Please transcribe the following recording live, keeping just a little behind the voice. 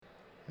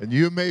And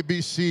you may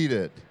be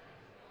seated.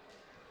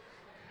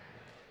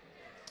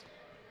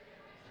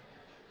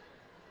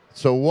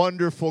 It's a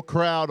wonderful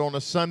crowd on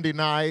a Sunday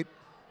night.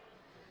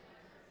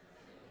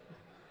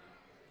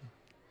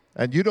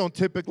 And you don't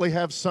typically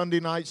have Sunday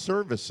night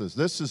services.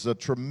 This is a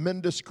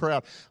tremendous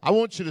crowd. I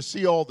want you to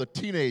see all the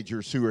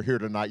teenagers who are here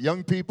tonight.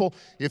 Young people,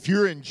 if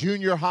you're in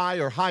junior high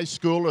or high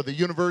school or the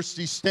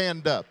university,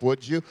 stand up,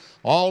 would you?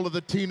 All of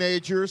the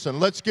teenagers, and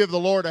let's give the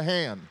Lord a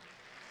hand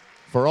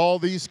for all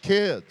these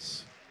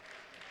kids.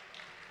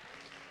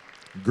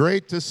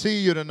 Great to see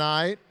you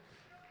tonight,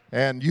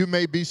 and you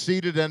may be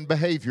seated and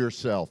behave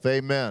yourself.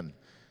 Amen.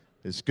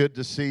 It's good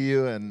to see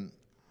you, and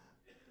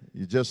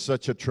you're just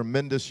such a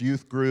tremendous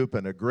youth group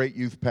and a great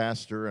youth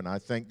pastor, and I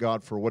thank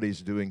God for what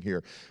he's doing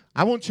here.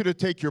 I want you to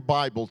take your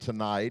Bible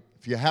tonight.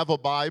 If you have a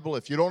Bible,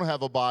 if you don't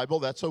have a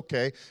Bible, that's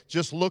okay.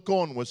 Just look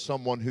on with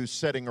someone who's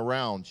sitting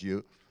around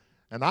you.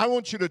 And I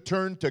want you to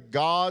turn to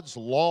God's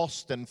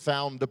Lost and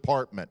Found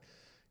department.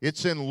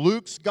 It's in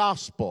Luke's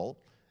Gospel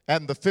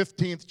and the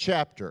 15th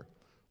chapter.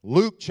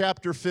 Luke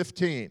chapter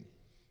 15.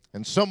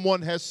 And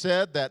someone has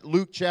said that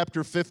Luke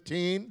chapter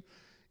 15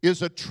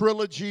 is a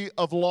trilogy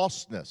of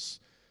lostness,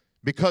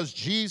 because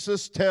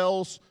Jesus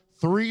tells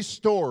three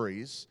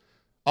stories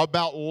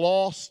about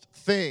lost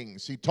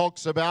things. He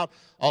talks about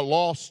a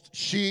lost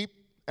sheep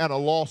and a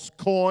lost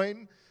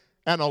coin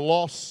and a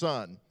lost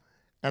son.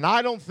 And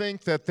I don't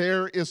think that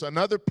there is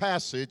another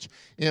passage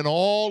in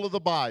all of the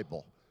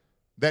Bible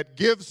that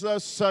gives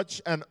us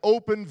such an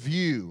open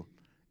view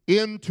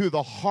into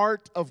the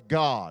heart of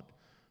God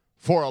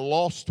for a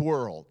lost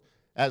world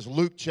as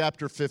Luke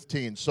chapter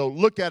 15. So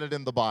look at it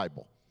in the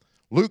Bible.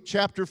 Luke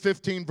chapter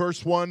 15,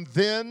 verse 1,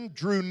 then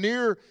drew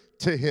near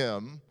to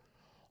him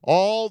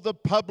all the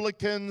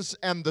publicans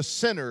and the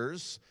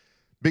sinners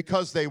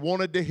because they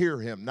wanted to hear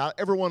him. Now,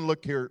 everyone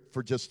look here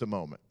for just a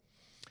moment.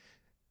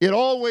 It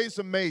always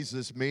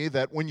amazes me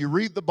that when you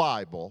read the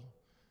Bible,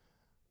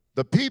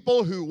 the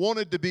people who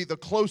wanted to be the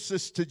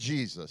closest to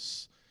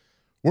Jesus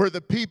were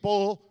the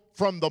people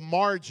from the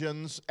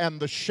margins and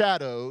the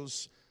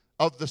shadows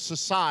of the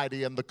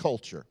society and the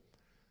culture.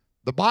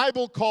 The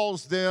Bible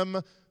calls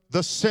them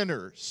the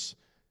sinners.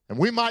 And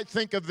we might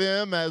think of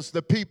them as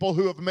the people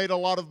who have made a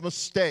lot of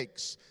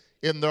mistakes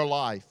in their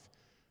life.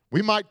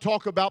 We might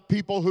talk about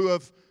people who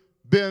have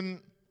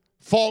been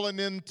fallen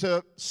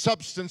into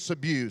substance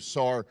abuse,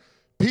 or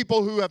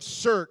people who have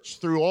searched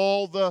through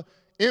all the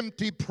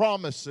empty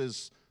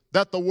promises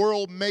that the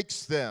world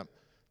makes them,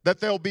 that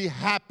they'll be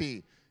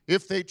happy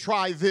if they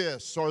try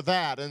this or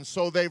that. And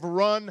so they've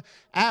run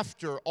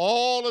after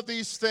all of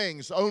these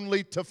things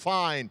only to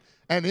find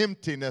an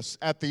emptiness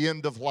at the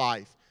end of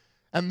life.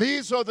 And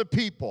these are the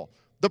people,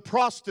 the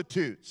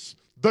prostitutes,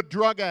 the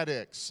drug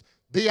addicts,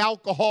 the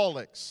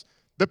alcoholics,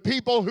 the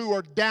people who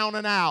are down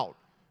and out.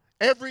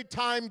 Every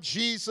time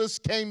Jesus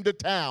came to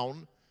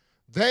town,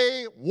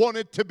 they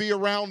wanted to be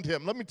around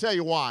him. Let me tell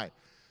you why.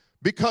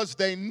 Because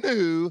they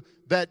knew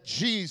that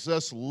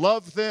Jesus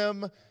loved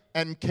them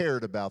and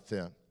cared about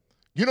them.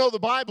 You know, the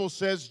Bible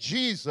says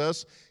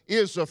Jesus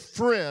is a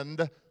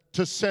friend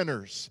to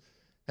sinners.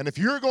 And if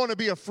you're going to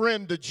be a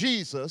friend to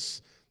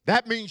Jesus,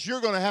 that means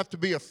you're going to have to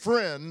be a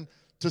friend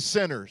to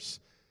sinners.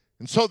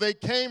 And so they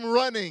came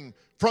running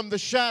from the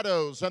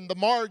shadows and the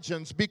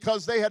margins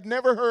because they had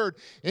never heard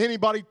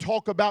anybody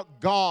talk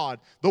about God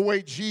the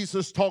way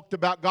Jesus talked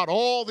about God.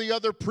 All the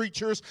other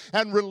preachers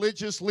and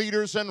religious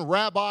leaders and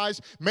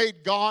rabbis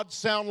made God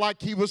sound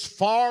like he was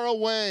far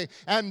away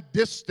and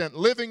distant,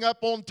 living up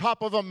on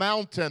top of a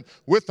mountain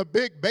with a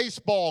big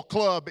baseball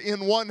club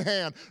in one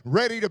hand,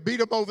 ready to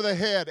beat them over the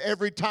head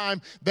every time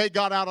they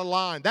got out of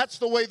line. That's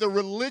the way the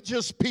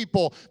religious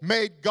people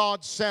made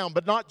God sound,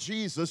 but not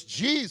Jesus.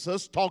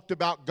 Jesus talked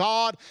about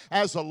God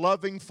as a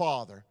loving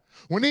Father.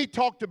 When he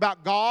talked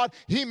about God,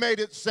 he made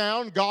it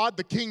sound, God,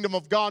 the kingdom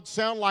of God,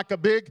 sound like a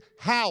big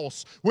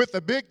house with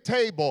a big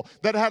table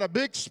that had a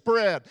big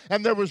spread,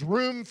 and there was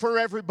room for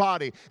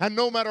everybody. And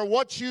no matter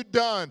what you'd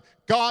done,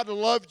 God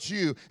loved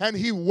you, and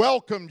he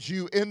welcomed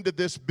you into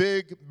this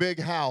big, big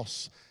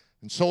house.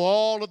 And so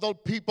all of the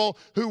people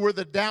who were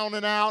the down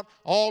and out,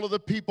 all of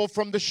the people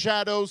from the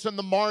shadows and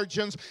the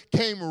margins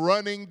came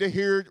running to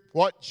hear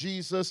what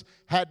Jesus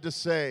had to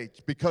say,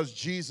 because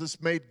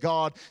Jesus made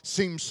God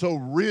seem so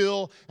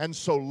real and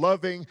so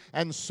loving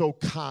and so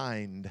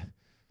kind.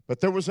 But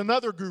there was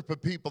another group of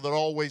people that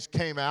always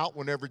came out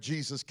whenever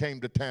Jesus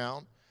came to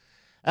town,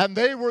 and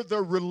they were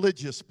the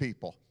religious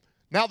people.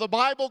 Now, the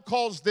Bible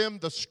calls them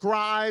the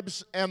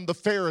scribes and the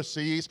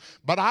Pharisees,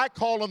 but I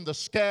call them the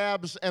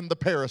scabs and the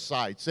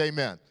parasites.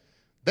 Amen.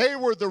 They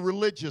were the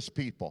religious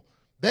people.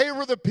 They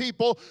were the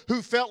people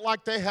who felt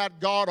like they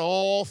had God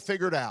all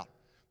figured out.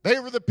 They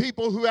were the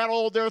people who had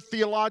all their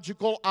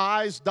theological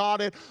I's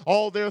dotted,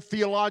 all their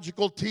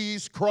theological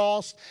T's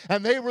crossed,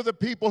 and they were the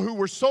people who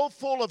were so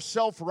full of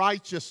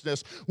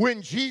self-righteousness.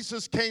 When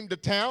Jesus came to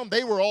town,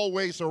 they were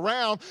always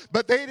around,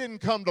 but they didn't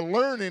come to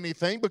learn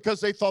anything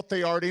because they thought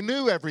they already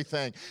knew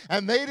everything.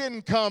 And they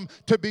didn't come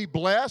to be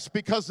blessed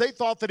because they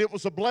thought that it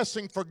was a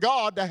blessing for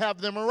God to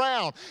have them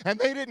around. And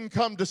they didn't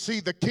come to see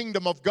the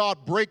kingdom of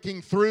God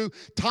breaking through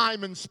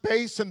time and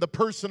space in the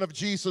person of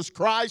Jesus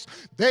Christ.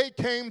 They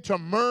came to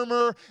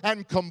murmur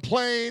and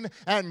complain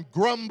and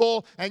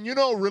grumble. And you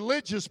know,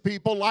 religious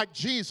people like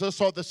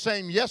Jesus are the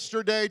same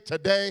yesterday,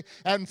 today,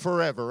 and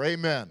forever.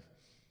 Amen.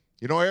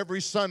 You know, every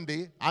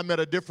Sunday, I'm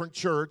at a different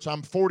church.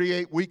 I'm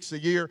 48 weeks a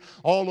year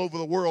all over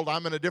the world.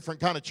 I'm in a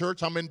different kind of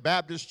church. I'm in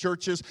Baptist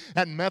churches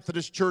and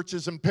Methodist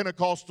churches and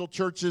Pentecostal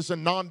churches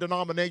and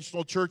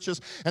non-denominational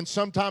churches. And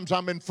sometimes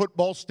I'm in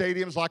football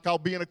stadiums, like I'll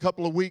be in a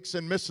couple of weeks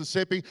in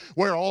Mississippi,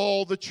 where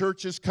all the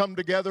churches come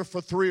together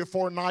for 3 or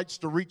 4 nights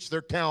to reach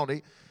their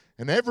county.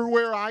 And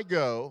everywhere I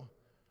go,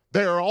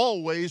 there are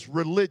always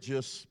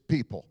religious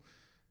people.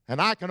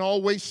 And I can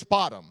always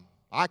spot them.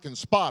 I can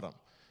spot them.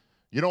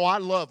 You know, I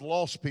love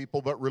lost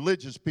people, but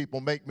religious people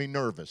make me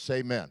nervous.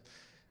 Amen.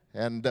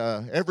 And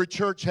every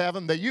church have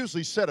them. They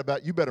usually sit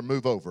about, you better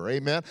move over.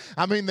 Amen.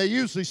 I mean, they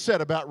usually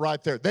sit about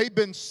right there. They've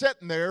been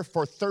sitting there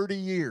for 30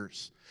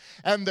 years.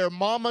 And their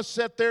mama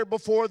sat there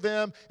before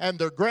them, and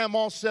their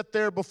grandma sat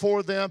there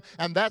before them,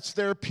 and that's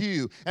their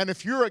pew. And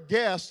if you're a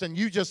guest and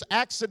you just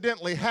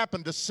accidentally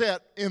happen to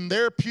sit in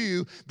their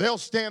pew, they'll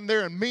stand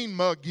there and mean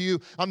mug you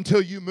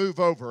until you move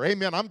over.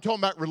 Amen. I'm talking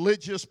about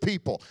religious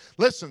people.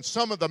 Listen,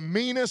 some of the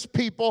meanest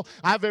people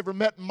I've ever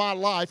met in my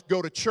life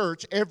go to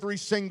church every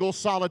single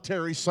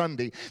solitary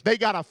Sunday. They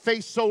got a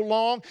face so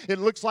long, it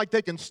looks like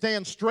they can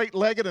stand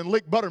straight-legged and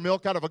lick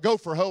buttermilk out of a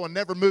gopher hoe and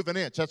never move an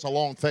inch. That's a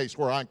long face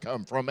where I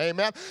come from.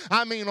 Amen.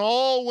 I mean,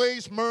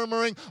 always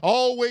murmuring,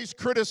 always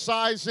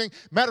criticizing.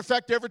 Matter of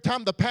fact, every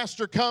time the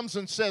pastor comes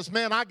and says,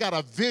 man, I got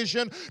a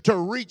vision to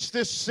reach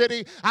this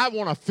city. I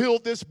want to fill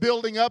this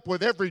building up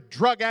with every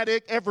drug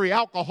addict, every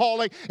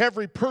alcoholic,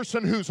 every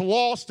person who's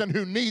lost and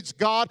who needs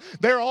God.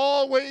 They're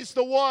always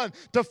the one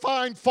to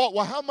find fault.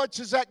 Well, how much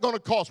is that going to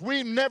cost?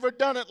 We've never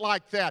done it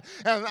like that.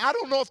 And I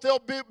don't know if they'll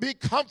be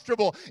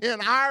comfortable in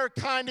our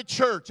kind of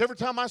church. Every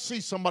time I see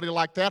somebody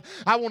like that,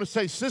 I want to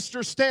say,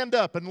 sister, stand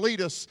up and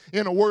lead us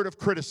in a word of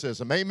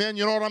criticism. Amen.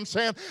 You know what I'm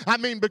saying? I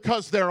mean,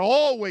 because they're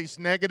always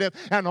negative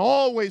and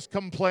always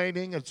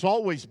complaining. It's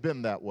always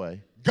been that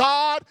way.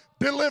 God,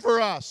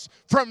 deliver us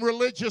from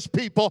religious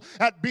people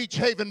at Beach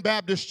Haven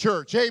Baptist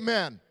Church.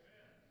 Amen.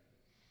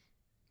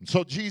 And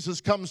so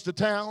Jesus comes to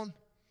town.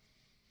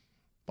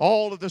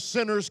 All of the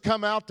sinners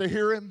come out to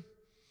hear him.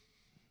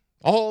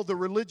 All the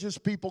religious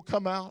people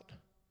come out.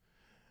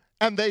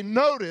 And they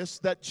notice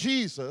that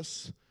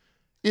Jesus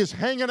is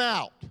hanging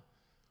out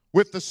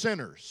with the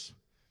sinners.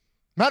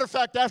 Matter of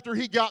fact, after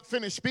he got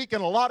finished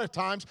speaking, a lot of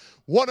times,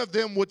 one of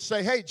them would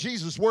say, hey,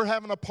 Jesus, we're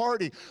having a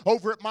party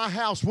over at my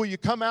house. Will you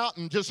come out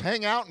and just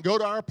hang out and go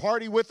to our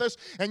party with us?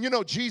 And you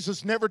know,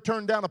 Jesus never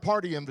turned down a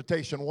party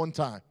invitation one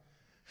time.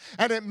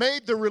 And it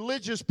made the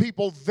religious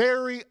people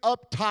very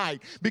uptight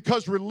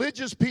because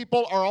religious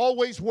people are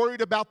always worried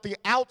about the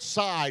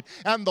outside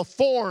and the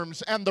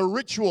forms and the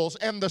rituals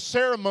and the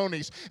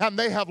ceremonies. And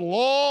they have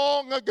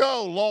long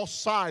ago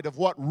lost sight of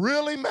what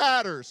really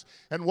matters.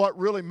 And what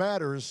really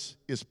matters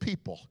is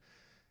people.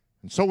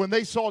 And so when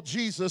they saw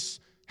Jesus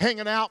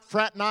hanging out,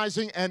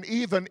 fraternizing, and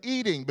even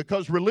eating,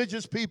 because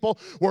religious people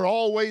were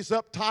always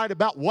uptight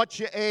about what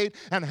you ate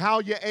and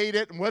how you ate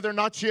it and whether or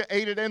not you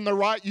ate it in the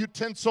right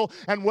utensil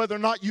and whether or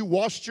not you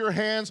washed your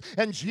hands.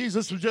 And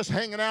Jesus was just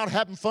hanging out,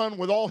 having fun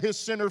with all his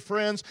sinner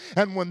friends.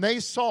 And when they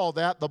saw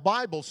that, the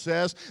Bible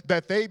says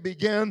that they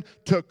began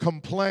to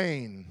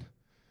complain.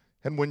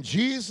 And when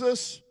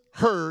Jesus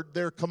heard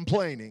their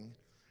complaining,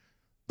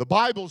 the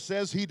Bible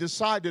says he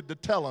decided to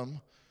tell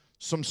them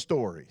some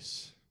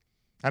stories.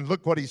 And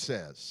look what he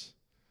says.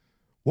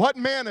 What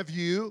man of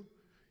you,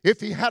 if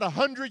he had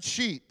 100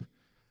 sheep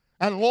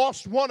and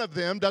lost one of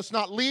them, does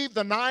not leave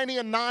the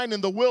 99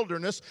 in the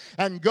wilderness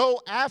and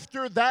go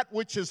after that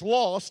which is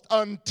lost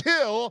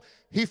until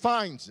he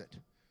finds it?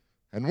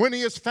 And when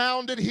he has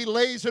found it, he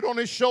lays it on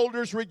his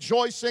shoulders,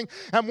 rejoicing.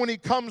 And when he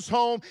comes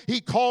home, he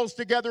calls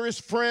together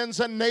his friends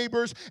and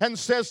neighbors and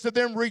says to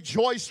them,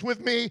 rejoice with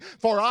me,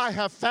 for I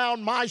have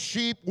found my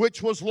sheep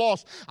which was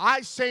lost.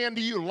 I say unto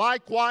you,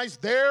 likewise,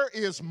 there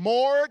is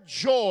more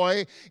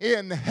joy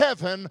in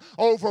heaven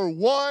over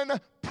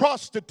one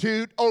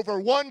prostitute, over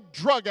one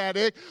drug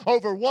addict,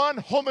 over one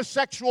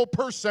homosexual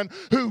person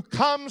who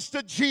comes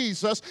to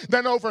Jesus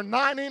than over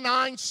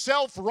 99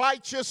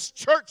 self-righteous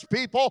church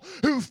people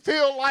who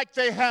feel like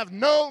they have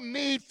no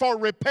need for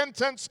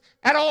repentance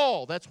at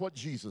all. That's what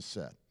Jesus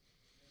said.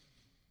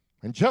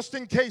 And just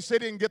in case they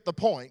didn't get the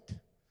point,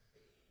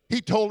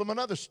 he told them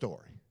another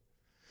story.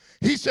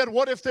 He said,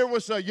 what if there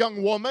was a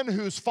young woman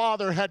whose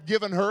father had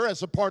given her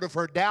as a part of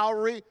her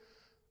dowry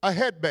a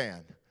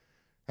headband?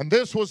 And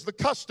this was the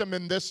custom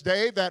in this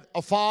day, that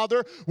a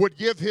father would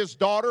give his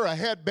daughter a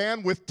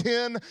headband with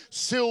 10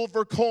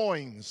 silver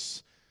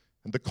coins.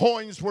 And the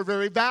coins were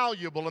very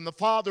valuable, and the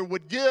father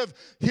would give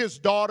his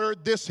daughter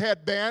this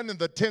headband and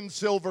the 10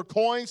 silver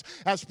coins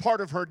as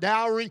part of her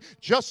dowry,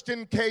 just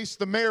in case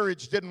the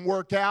marriage didn't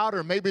work out,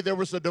 or maybe there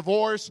was a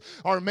divorce,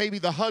 or maybe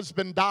the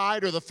husband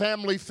died, or the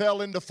family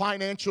fell into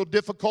financial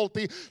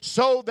difficulty,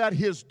 so that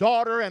his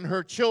daughter and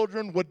her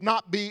children would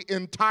not be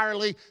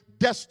entirely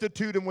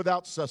destitute and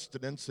without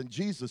sustenance. And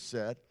Jesus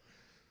said,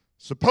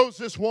 suppose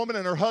this woman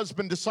and her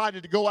husband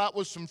decided to go out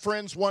with some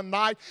friends one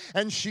night,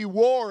 and she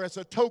wore, as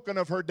a token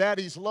of her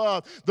daddy's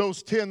love,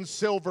 those 10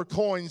 silver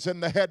coins in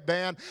the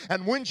headband.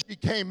 And when she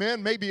came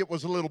in, maybe it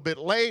was a little bit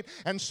late,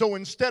 and so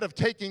instead of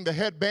taking the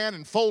headband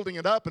and folding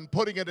it up and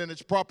putting it in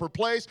its proper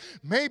place,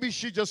 maybe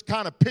she just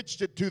kind of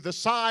pitched it to the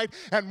side,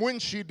 and when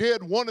she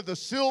did, one of the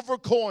silver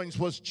coins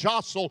was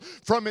jostled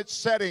from its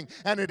setting,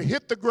 and it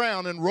hit the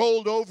ground and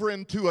rolled over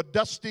into a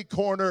dusty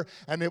corner,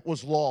 and it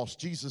was lost.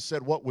 Jesus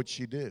said, what would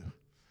she do?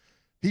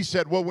 He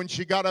said, well, when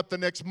she got up the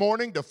next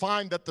morning to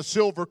find that the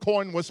silver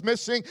coin was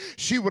missing,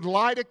 she would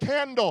light a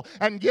candle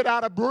and get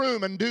out a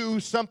broom and do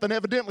something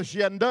evidently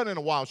she hadn't done in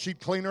a while. She'd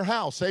clean her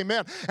house,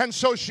 amen. And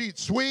so she'd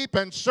sweep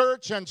and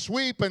search and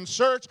sweep and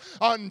search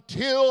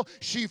until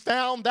she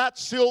found that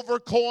silver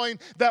coin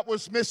that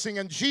was missing.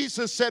 And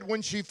Jesus said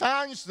when she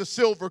finds the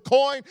silver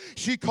coin,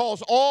 she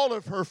calls all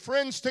of her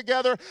friends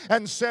together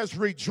and says,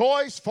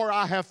 rejoice, for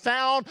I have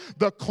found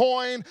the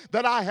coin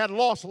that I had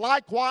lost.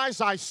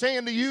 Likewise, I say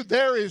unto you,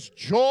 there is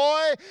joy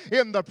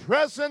in the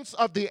presence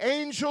of the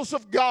angels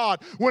of God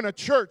when a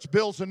church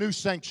builds a new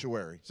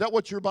sanctuary. Is that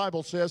what your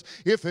Bible says?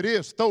 If it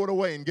is, throw it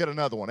away and get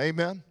another one.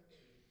 Amen?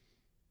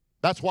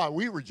 That's why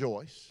we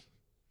rejoice.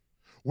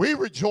 We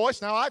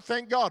rejoice. Now, I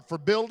thank God for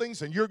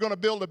buildings, and you're going to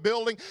build a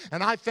building,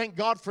 and I thank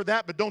God for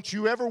that, but don't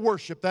you ever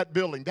worship that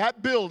building.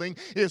 That building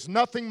is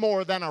nothing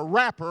more than a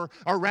wrapper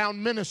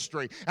around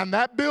ministry, and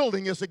that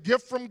building is a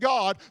gift from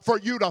God for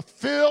you to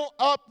fill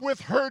up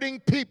with hurting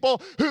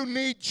people who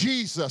need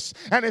Jesus.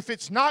 And if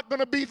it's not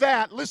going to be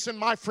that, listen,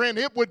 my friend,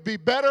 it would be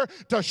better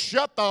to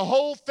shut the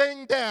whole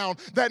thing down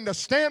than to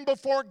stand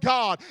before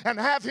God and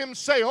have Him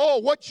say, oh,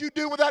 what you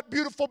do with that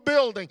beautiful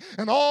building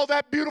and all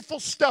that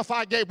beautiful stuff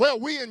I gave. Well,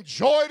 we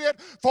enjoyed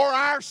it for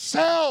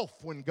ourselves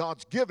when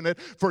God's given it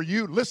for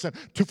you, listen,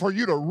 for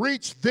you to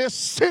reach this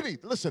city.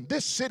 Listen,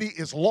 this city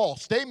is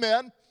lost.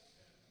 Amen.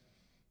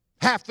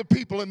 Half the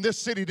people in this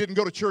city didn't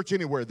go to church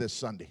anywhere this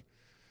Sunday.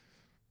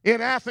 In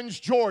Athens,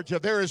 Georgia,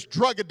 there is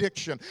drug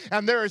addiction,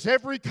 and there is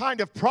every kind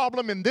of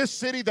problem in this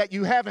city that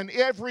you have in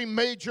every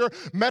major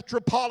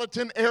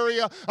metropolitan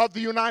area of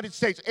the United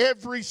States.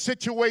 Every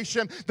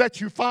situation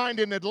that you find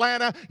in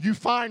Atlanta, you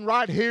find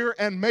right here,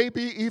 and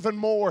maybe even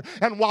more.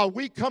 And while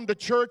we come to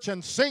church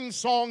and sing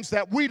songs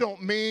that we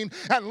don't mean,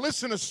 and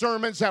listen to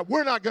sermons that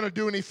we're not going to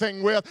do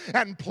anything with,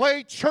 and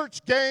play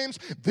church games,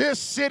 this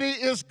city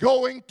is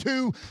going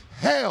to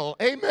hell.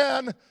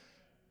 Amen.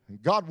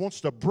 And God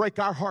wants to break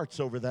our hearts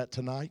over that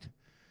tonight.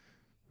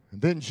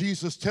 And then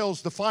Jesus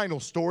tells the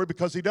final story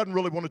because He doesn't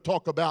really want to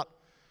talk about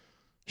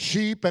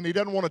sheep and He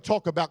doesn't want to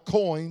talk about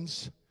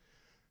coins.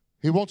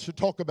 He wants to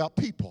talk about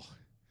people.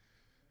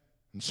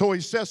 And so He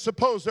says,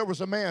 suppose there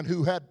was a man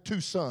who had 2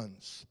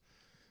 sons.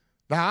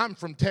 Now, I'm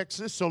from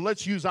Texas, so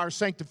let's use our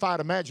sanctified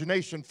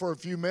imagination for a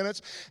few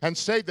minutes and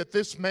say that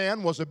this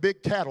man was a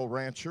big cattle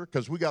rancher,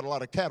 because we got a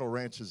lot of cattle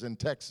ranches in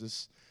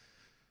Texas.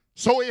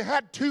 So he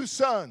had 2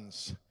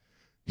 sons.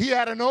 He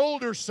had an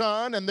older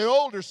son, and the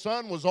older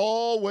son was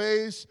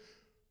always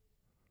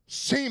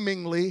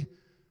seemingly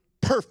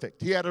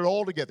perfect. He had it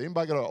all together.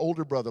 Anybody got an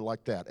older brother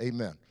like that?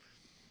 Amen.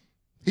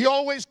 He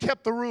always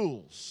kept the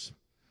rules.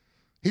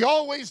 He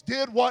always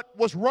did what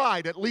was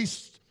right, at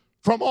least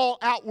from all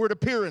outward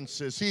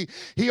appearances.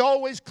 He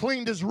always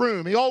cleaned his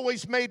room. He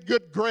always made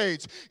good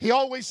grades. He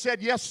always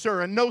said yes,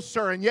 sir, and no,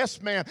 sir, and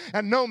yes, man,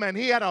 and no, man.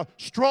 He had a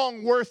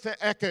strong work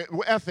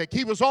ethic.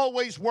 He was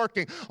always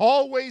working,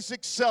 always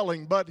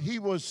excelling, but he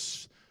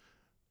was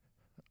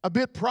a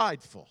bit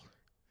prideful.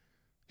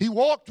 He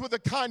walked with a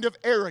kind of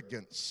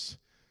arrogance.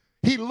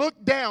 He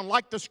looked down,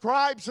 like the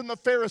scribes and the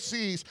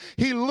Pharisees.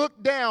 He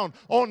looked down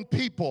on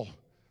people,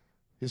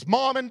 his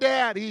mom and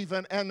dad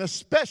even, and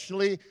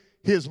especially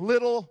his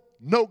little,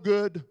 no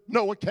good,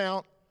 no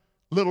account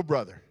little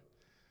brother.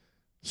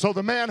 So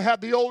the man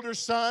had the older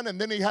son, and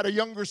then he had a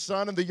younger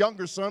son, and the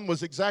younger son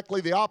was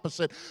exactly the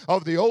opposite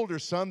of the older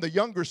son. The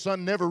younger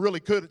son never really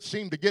could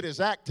seem to get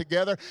his act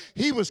together.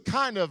 He was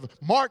kind of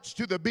marched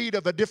to the beat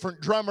of a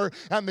different drummer,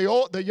 and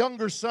the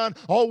younger son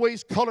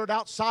always colored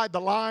outside the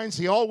lines.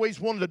 He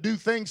always wanted to do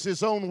things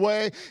his own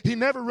way. He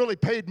never really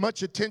paid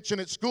much attention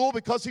at school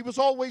because he was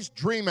always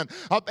dreaming.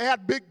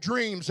 Had big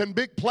dreams and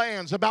big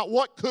plans about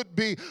what could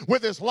be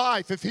with his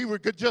life if he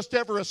could just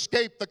ever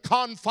escape the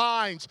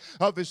confines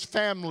of his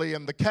family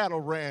and the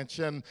cattle ranch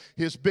and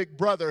his big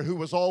brother who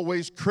was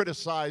always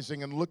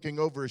criticizing and looking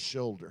over his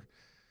shoulder.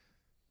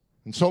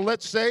 And so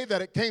let's say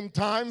that it came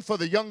time for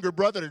the younger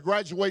brother to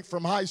graduate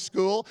from high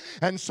school.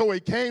 And so he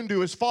came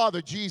to his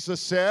father. Jesus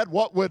said,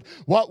 what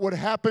would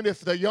happen if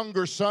the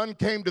younger son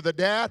came to the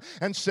dad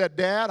and said,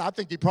 Dad, I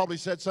think he probably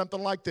said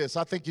something like this.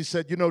 I think he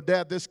said, you know,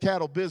 Dad, this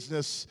cattle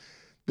business,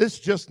 I'm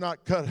just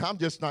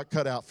not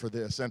cut out for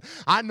this. And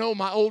I know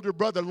my older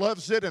brother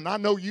loves it, and I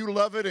know you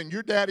love it, and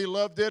your daddy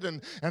loved it,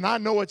 and I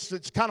know it's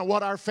kind of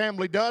what our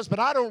family does, but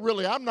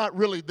I'm not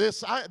really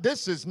this.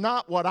 This is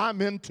not what I'm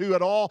into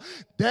at all.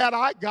 Dad,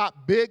 I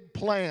got big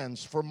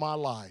plans for my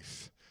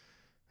life.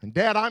 And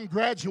Dad, I'm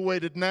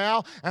graduated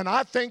now, and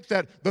I think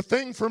that the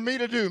thing for me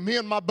to do, me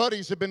and my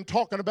buddies have been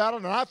talking about it,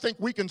 and I think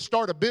we can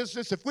start a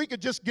business. If we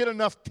could just get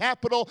enough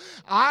capital,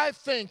 I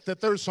think that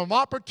there's some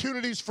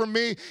opportunities for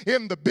me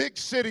in the big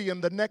city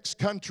in the next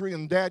country.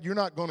 And Dad, you're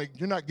not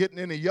getting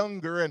any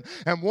younger,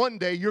 and one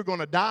day you're going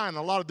to die, and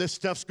a lot of this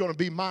stuff's going to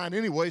be mine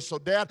anyway. So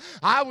Dad,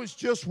 I was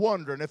just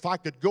wondering if I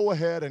could go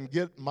ahead and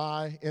get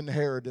my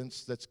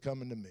inheritance that's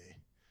coming to me.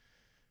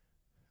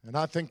 And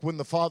I think when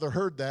the father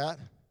heard that,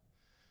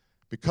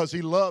 because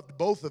he loved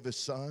both of his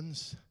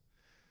sons,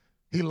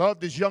 he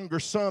loved his younger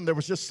son. There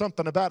was just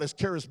something about his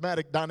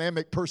charismatic,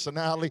 dynamic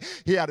personality.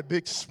 He had a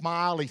big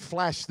smile. He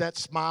flashed that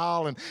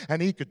smile,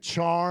 and he could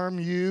charm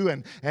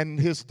you. And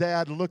his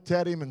dad looked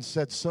at him and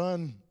said,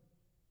 Son,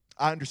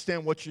 I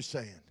understand what you're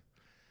saying.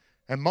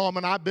 And Mom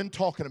and I have been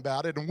talking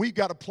about it, and we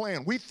got a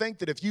plan. We think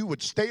that if you would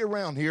stay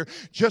around here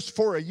just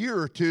for a year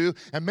or two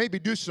and maybe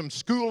do some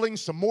schooling,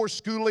 some more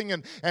schooling,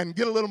 and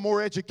get a little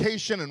more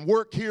education and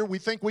work here, we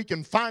think we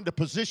can find a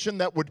position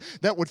that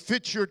would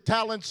fit your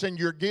talents and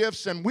your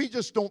gifts. And we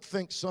just don't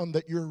think, son,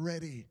 that you're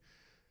ready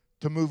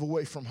to move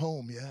away from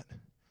home yet.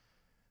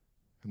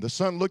 And the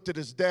son looked at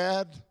his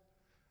dad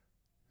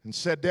and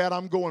said, Dad,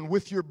 I'm going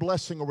with your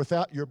blessing or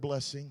without your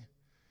blessing.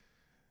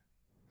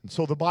 And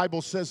so the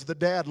Bible says the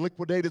dad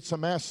liquidated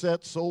some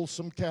assets, sold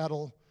some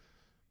cattle,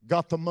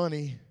 got the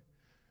money,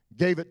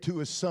 gave it to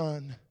his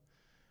son.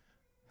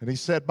 And he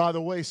said, by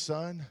the way,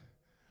 son,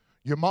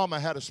 your mama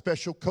had a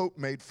special coat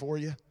made for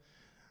you.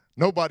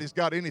 Nobody's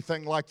got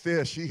anything like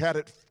this. She had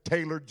it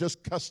tailored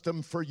just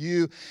custom for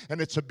you, and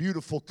it's a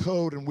beautiful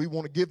coat, and we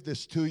want to give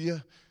this to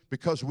you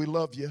because we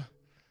love you.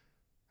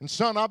 And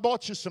son, I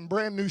bought you some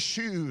brand new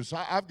shoes.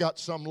 I've got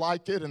some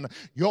like it, and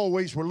you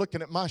always were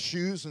looking at my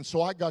shoes, and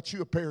so I got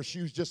you a pair of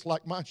shoes just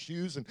like my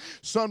shoes. And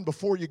son,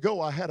 before you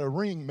go, I had a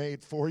ring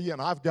made for you,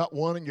 and I've got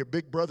one, and your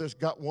big brother's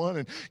got one,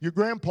 and your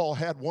grandpa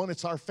had one.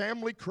 It's our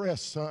family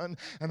crest, son,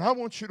 and I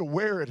want you to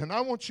wear it, and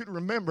I want you to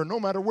remember, no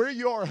matter where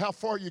you are, how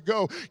far you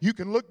go, you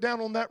can look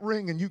down on that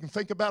ring, and you can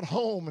think about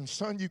home, and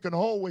son, you can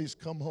always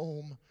come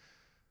home.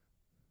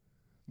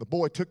 The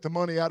boy took the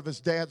money out of his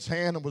dad's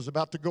hand and was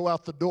about to go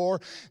out the door.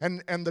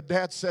 And the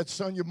dad said,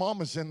 son, your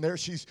mama's in there.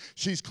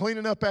 She's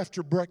cleaning up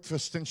after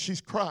breakfast, and she's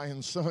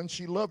crying, son.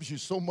 She loves you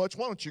so much.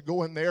 Why don't you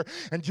go in there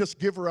and just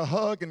give her a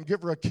hug and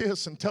give her a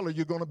kiss and tell her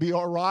you're going to be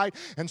all right?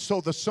 And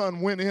so the son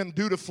went in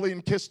dutifully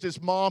and kissed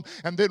his mom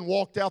and then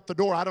walked out the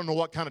door. I don't know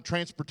what kind of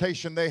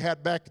transportation they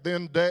had back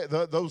then,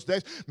 those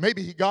days.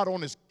 Maybe he got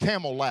on his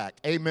Cadillac.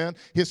 Amen.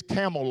 His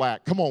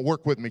Cadillac. Come on,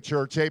 work with me,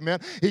 church. Amen.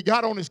 He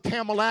got on his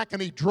Cadillac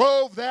and he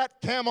drove that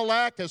Cadillac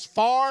as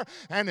far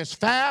and as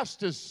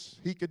fast as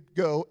he could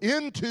go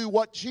into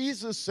what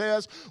Jesus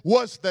says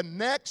was the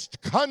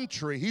next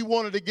country. He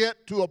wanted to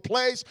get to a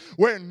place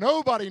where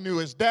nobody knew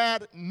his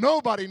dad,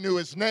 nobody knew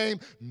his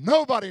name,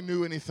 nobody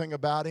knew anything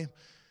about him.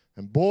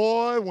 And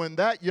boy, when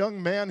that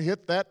young man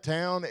hit that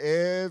town,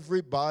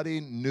 everybody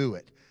knew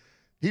it.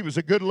 He was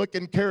a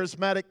good-looking,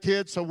 charismatic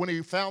kid, so when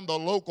he found the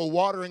local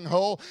watering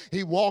hole,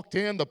 he walked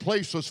in. The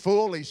place was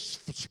full. He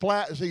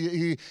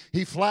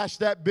flashed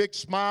that big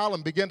smile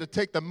and began to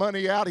take the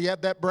money out. He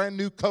had that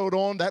brand-new coat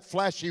on, that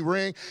flashy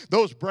ring,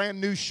 those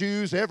brand-new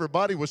shoes.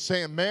 Everybody was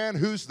saying, man,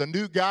 who's the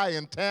new guy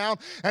in town?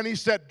 And he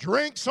said,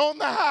 drinks on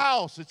the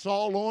house. It's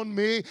all on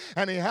me.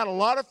 And he had a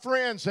lot of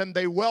friends, and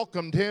they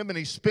welcomed him, and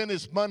he spent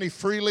his money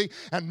freely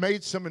and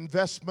made some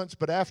investments.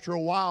 But after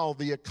a while,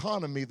 the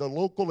economy, the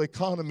local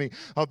economy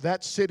of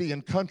that city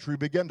and country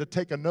began to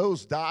take a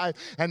nosedive,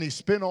 and he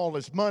spent all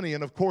his money.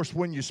 And of course,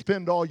 when you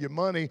spend all your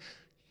money,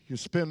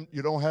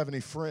 you don't have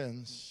any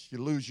friends. You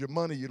lose your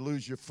money, you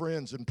lose your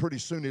friends. And pretty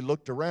soon he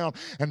looked around,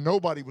 and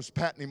nobody was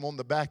patting him on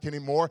the back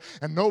anymore,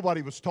 and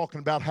nobody was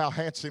talking about how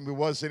handsome he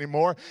was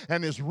anymore.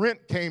 And his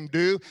rent came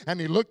due, and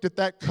he looked at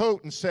that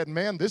coat and said,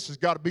 man, this has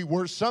got to be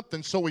worth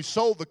something. So he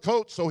sold the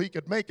coat so he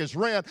could make his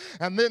rent.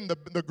 And then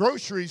the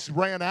groceries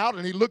ran out,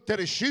 and he looked at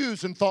his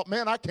shoes and thought,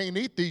 man, I can't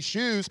eat these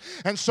shoes.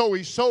 And so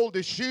he sold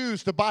his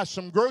shoes to buy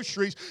some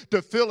groceries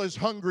to fill his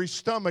hungry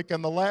stomach.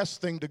 And the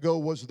last thing to go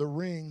was the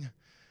ring.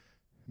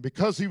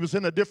 Because he was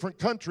in a different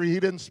country, he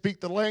didn't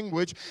speak the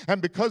language,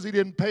 and because he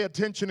didn't pay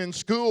attention in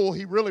school,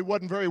 he really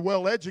wasn't very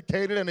well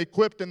educated and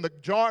equipped in the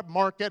job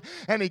market,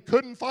 and he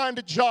couldn't find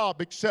a job,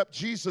 except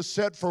Jesus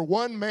said for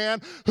one man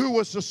who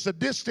was a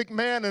sadistic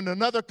man in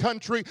another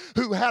country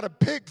who had a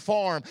pig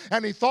farm,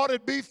 and he thought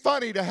it'd be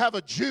funny to have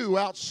a Jew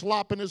out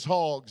slopping his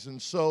hogs. And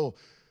so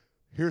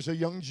here's a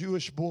young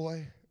Jewish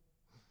boy,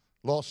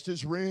 lost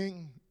his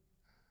ring,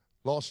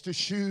 lost his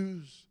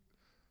shoes,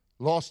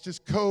 lost his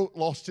coat,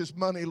 lost his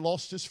money,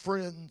 lost his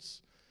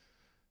friends,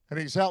 and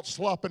he's out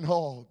slopping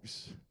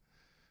hogs.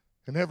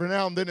 And every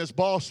now and then his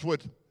boss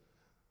would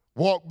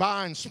walk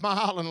by and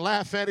smile and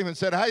laugh at him and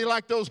said, "How you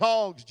like those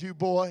hogs, Jew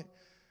boy?"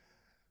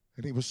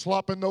 And he was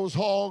slopping those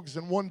hogs,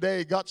 and one day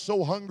he got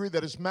so hungry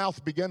that his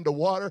mouth began to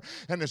water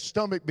and his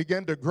stomach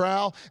began to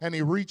growl, and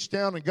he reached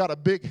down and got a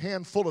big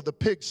handful of the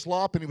pig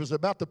slop, and he was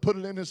about to put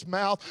it in his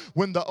mouth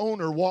when the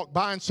owner walked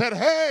by and said,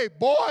 "Hey,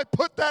 boy,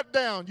 put that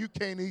down. You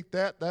can't eat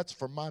that. That's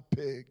for my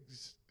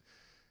pigs."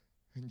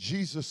 And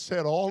Jesus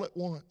said all at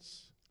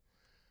once,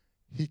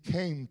 he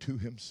came to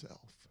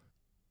himself.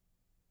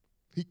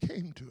 He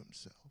came to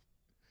himself.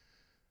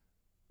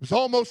 It was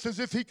almost as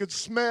if he could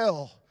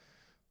smell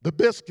the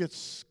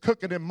biscuits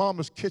cooking in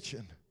Mama's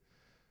kitchen.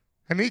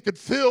 And he could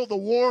feel the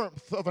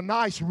warmth of a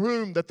nice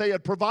room that they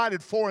had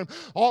provided for him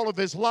all of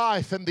his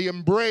life and the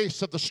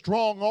embrace of the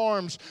strong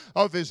arms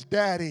of his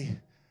daddy.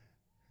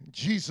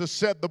 Jesus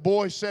said, the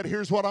boy said,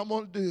 "Here's what I'm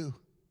going to do.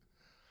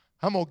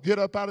 I'm going to get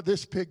up out of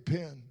this pig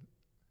pen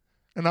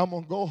and I'm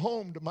going to go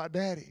home to my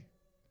daddy.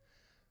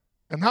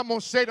 And I'm going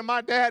to say to my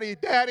daddy,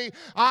 Daddy,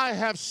 I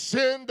have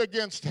sinned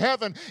against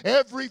heaven.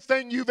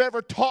 Everything you've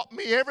ever taught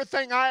me,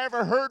 everything I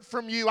ever heard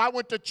from you. I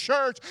went to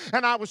church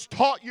and I was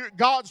taught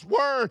God's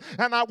word,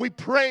 and we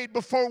prayed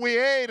before we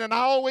ate, and I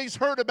always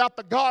heard about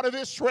the God of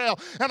Israel,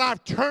 and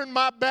I've turned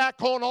my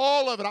back on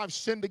all of it. I've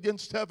sinned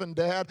against heaven,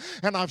 Dad,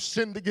 and I've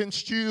sinned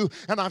against you,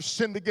 and I've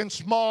sinned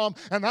against Mom,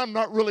 and I'm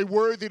not really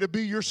worthy to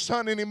be your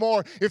son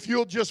anymore. If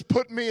you'll just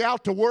put me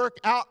out to work,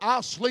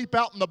 I'll sleep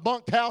out in the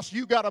bunkhouse.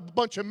 You got a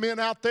bunch of men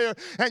out there,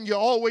 and you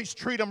always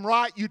treat them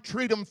right, you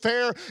treat them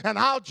fair, and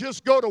I'll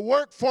just go to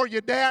work for you,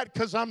 Dad,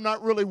 because I'm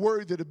not really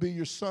worthy to be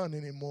your son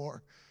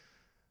anymore."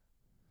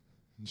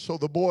 And so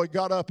the boy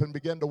got up and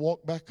began to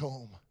walk back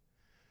home.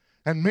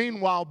 And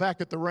meanwhile,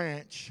 back at the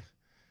ranch,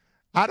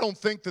 I don't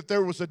think that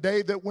there was a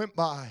day that went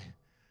by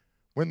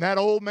when that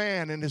old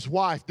man and his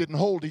wife didn't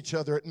hold each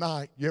other at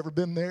night. You ever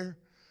been there?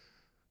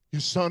 Your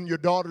son, your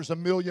daughter's a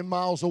million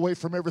miles away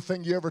from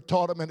everything you ever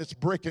taught them, and it's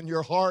breaking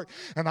your heart.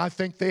 And I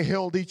think they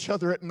held each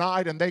other at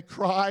night, and they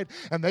cried,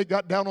 and they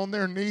got down on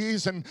their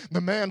knees, and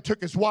the man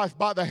took his wife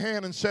by the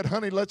hand and said,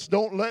 "Honey, let's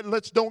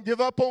don't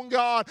give up on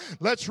God.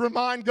 Let's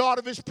remind God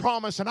of his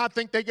promise." And I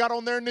think they got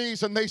on their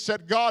knees and they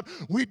said, "God,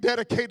 we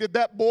dedicated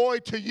that boy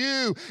to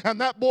you, and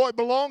that boy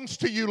belongs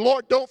to you.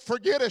 Lord, don't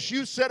forget us.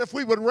 You said if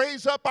we would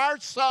raise up our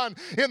son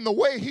in the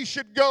way he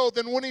should go,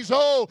 then when he's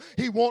old,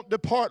 he won't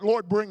depart.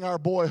 Lord, bring our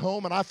boy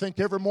home." And I think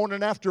every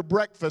morning after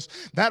breakfast,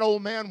 that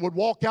old man would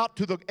walk out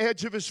to the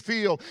edge of his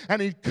field,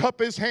 and he'd cup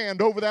his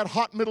hand over that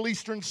hot Middle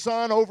Eastern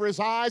sun over his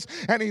eyes,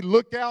 and he'd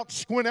look out,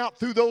 squint out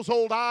through those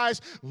old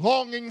eyes,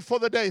 longing for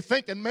the day,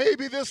 thinking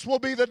maybe this will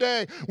be the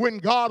day when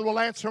God will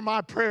answer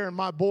my prayer and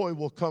my boy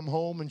will come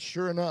home. And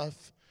sure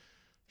enough,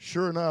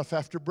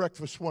 after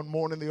breakfast one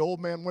morning, the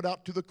old man went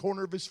out to the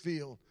corner of his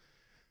field,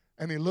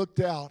 and he looked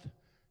out,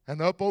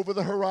 and up over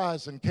the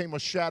horizon came a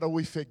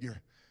shadowy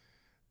figure.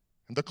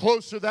 And the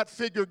closer that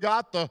figure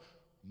got, the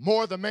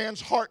more the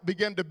man's heart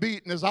began to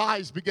beat, and his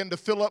eyes began to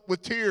fill up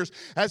with tears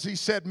as he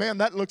said, "Man,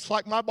 that looks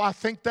like my boy. I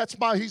think that's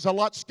he's a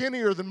lot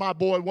skinnier than my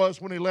boy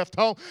was when he left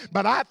home,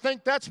 but I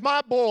think that's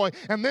my boy."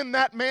 And then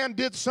that man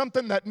did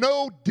something that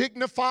no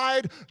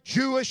dignified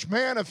Jewish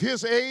man of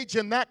his age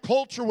in that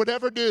culture would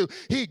ever do.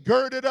 He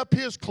girded up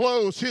his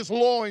clothes, his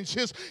loins,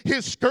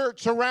 his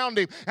skirts around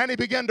him, and he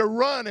began to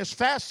run as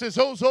fast as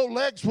those old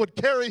legs would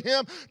carry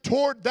him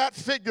toward that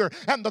figure.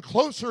 And the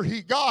closer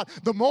he got,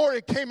 the more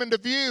it came into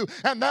view,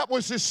 and that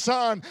was his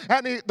son.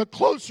 And the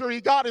closer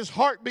he got, his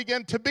heart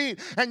began to beat.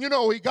 And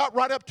he got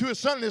right up to his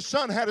son, and his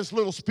son had his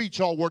little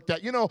speech all worked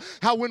out. You know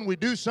how when we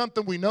do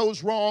something we know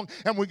is wrong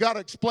and we got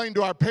to explain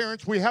to our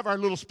parents, we have our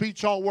little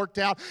speech all worked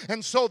out.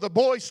 And so the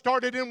boy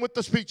started in with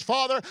the speech,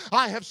 "Father,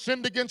 I have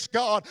sinned against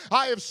God.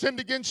 I have sinned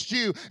against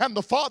you." And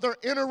the father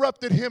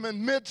interrupted him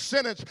in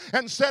mid-sentence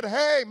and said,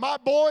 "Hey, my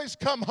boy's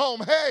come home.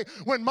 Hey,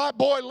 when my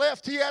boy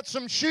left, he had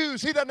some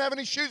shoes. He doesn't have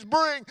any shoes.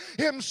 Bring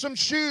him some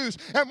shoes.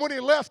 And when he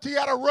left, he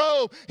had a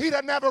robe. He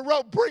doesn't have a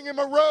robe. Bring him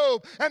a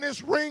robe. And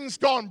his ring's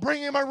gone.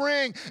 Bring him a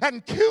ring.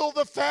 And kill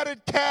the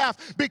fatted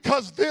calf,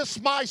 because this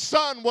my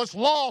son was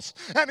lost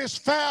and is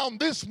found.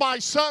 This my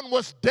son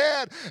was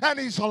dead and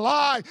he's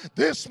alive.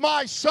 This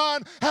my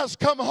son has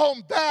come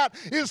home." That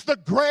is the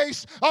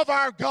grace of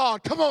our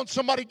God. Come on,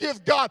 somebody,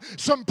 give God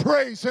some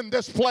praise in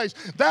this place.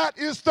 That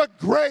is the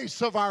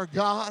grace of our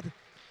God.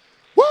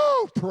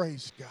 Woo!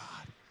 Praise God.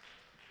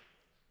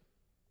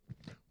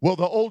 Well,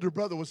 the older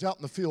brother was out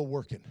in the field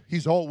working.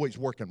 He's always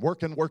working.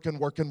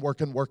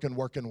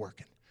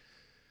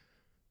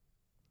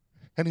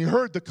 And he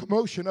heard the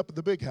commotion up at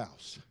the big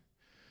house.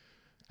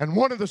 And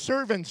one of the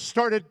servants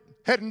started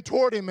heading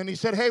toward him, and he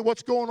said, "Hey,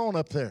 what's going on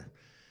up there?"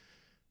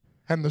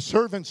 And the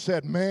servant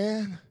said,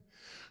 "Man,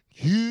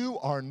 you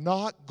are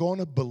not going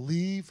to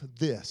believe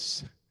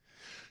this.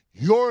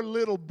 Your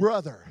little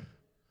brother,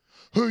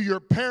 who your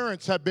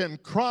parents have been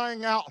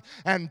crying out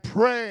and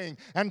praying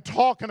and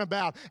talking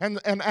about and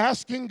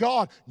asking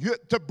God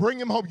to bring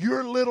him home.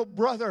 Your little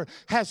brother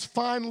has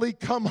finally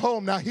come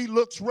home. Now, he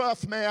looks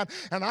rough, man,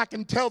 and I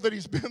can tell that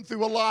he's been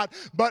through a lot,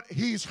 but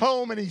he's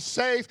home and he's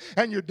safe,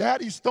 and your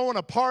daddy's throwing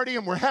a party,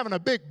 and we're having a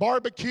big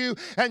barbecue,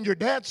 and your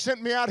dad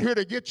sent me out here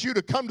to get you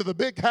to come to the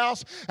big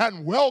house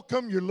and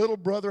welcome your little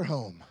brother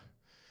home.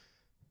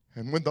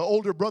 And when the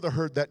older brother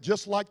heard that,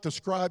 just like the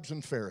scribes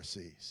and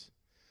Pharisees,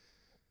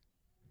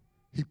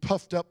 he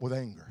puffed up with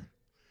anger,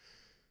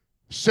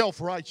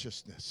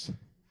 self-righteousness.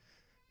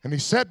 And he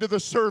said to the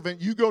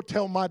servant, you go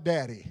tell my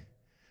daddy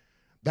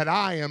that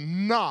I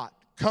am not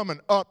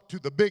coming up to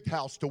the big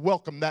house to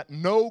welcome that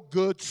no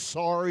good,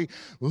 sorry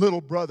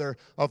little brother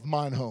of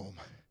mine home.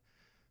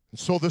 And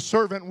so the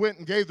servant went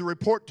and gave the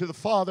report to the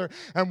father,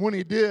 and when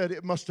he did,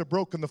 it must have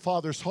broken the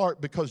father's heart,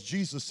 because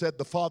Jesus said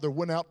the father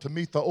went out to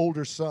meet the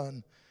older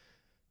son.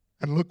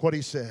 And look what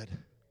he said.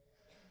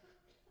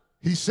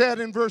 He said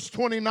in verse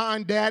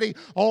 29, Daddy,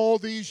 all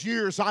these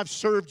years I've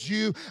served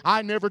you.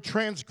 I never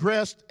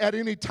transgressed at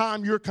any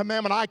time your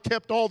commandment. I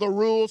kept all the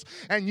rules,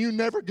 and you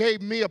never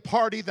gave me a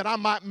party that I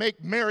might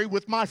make merry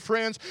with my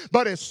friends.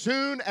 But as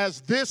soon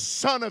as this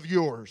son of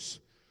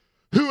yours,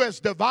 who has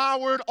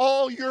devoured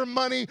all your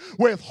money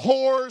with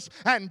whores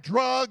and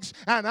drugs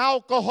and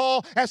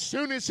alcohol, as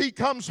soon as he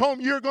comes home,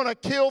 you're going to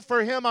kill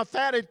for him a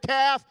fatted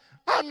calf.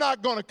 I'm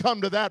not going to come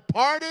to that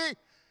party.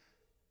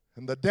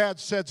 And the dad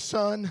said,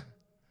 son,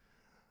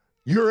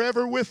 you're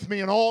ever with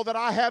me, and all that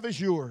I have is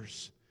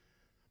yours.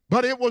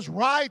 But it was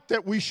right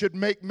that we should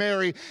make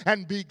merry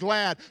and be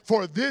glad.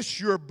 For this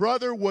your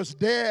brother was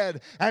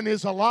dead and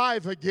is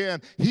alive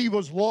again. He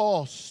was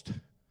lost,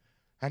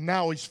 and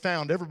now he's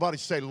found. Everybody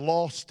say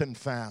lost and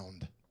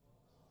found.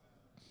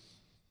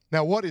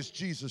 Now, what is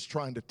Jesus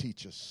trying to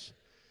teach us?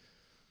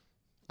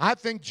 I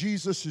think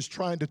Jesus is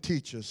trying to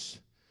teach us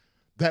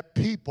that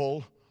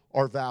people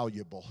are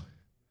valuable.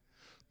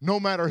 No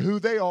matter who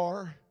they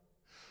are,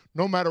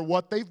 no matter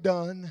what they've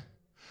done,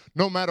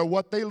 no matter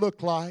what they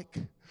look like,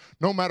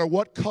 no matter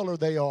what color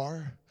they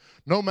are,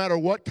 no matter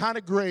what kind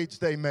of grades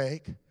they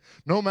make,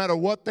 no matter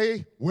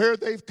where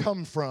they've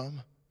come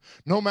from,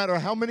 no matter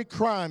how many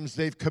crimes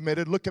they've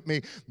committed. Look at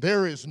me.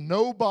 There is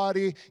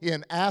nobody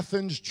in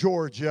Athens,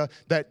 Georgia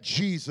that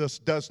Jesus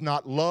does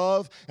not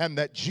love, and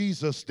that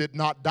Jesus did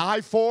not die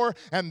for,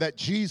 and that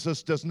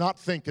Jesus does not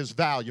think is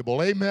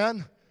valuable.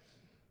 Amen?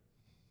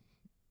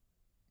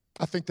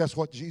 I think that's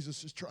what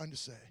Jesus is trying to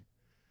say.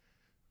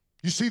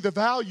 You see, the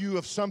value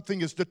of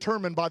something is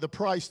determined by the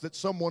price that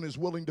someone is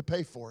willing to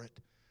pay for it.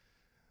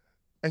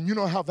 And you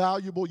know how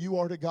valuable you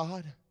are to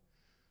God?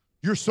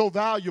 You're so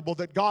valuable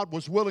that God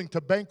was willing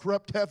to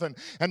bankrupt heaven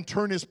and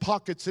turn his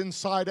pockets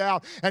inside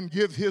out and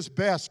give his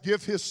best,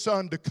 give his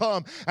son to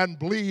come and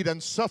bleed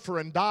and suffer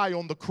and die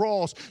on the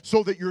cross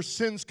so that your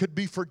sins could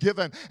be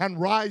forgiven and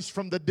rise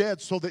from the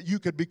dead so that you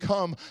could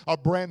become a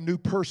brand new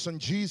person.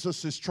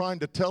 Jesus is trying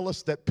to tell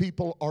us that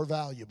people are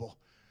valuable.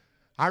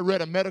 I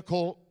read a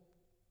medical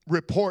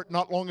report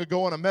not long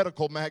ago in a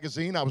medical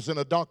magazine. I was in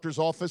a doctor's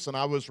office and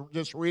I was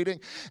just reading,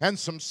 and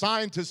some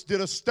scientists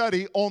did a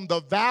study on the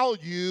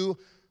value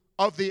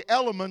of the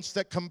elements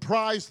that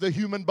comprise the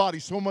human body.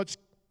 So much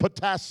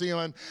potassium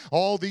and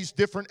all these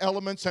different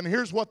elements. And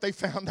here's what they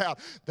found out.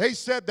 They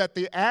said that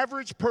the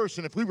average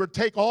person, if we were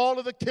to take all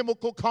of the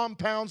chemical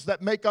compounds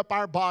that make up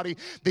our body,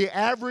 the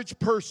average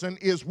person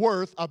is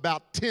worth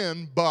about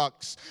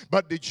 $10.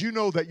 But did you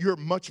know that you're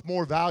much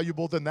more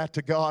valuable than that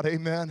to God?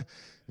 Amen.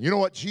 You know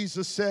what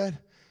Jesus said?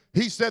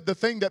 He said the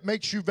thing that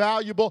makes you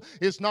valuable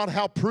is not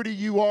how pretty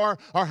you are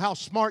or how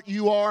smart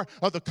you are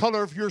or the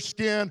color of your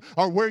skin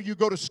or where you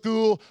go to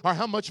school or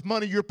how much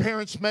money your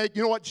parents make.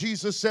 You know what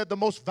Jesus said? The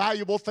most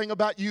valuable thing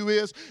about you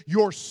is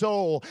your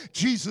soul.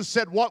 Jesus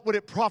said, what would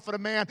it profit a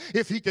man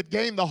if he could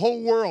gain the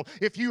whole world?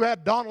 If you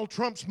had Donald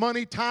Trump's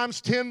money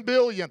times 10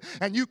 billion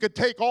and you could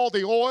take all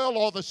the oil,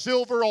 all the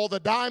silver, all the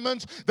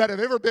diamonds that have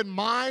ever been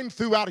mined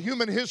throughout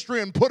human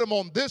history and put them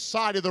on this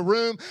side of the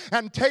room,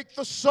 and take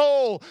the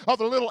soul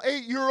of a little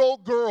 8-year-old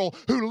girl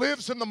who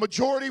lives in the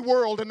majority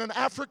world in an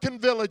African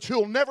village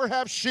who'll never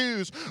have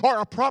shoes or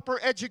a proper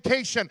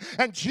education.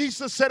 And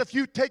Jesus said, if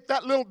you take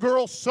that little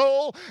girl's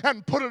soul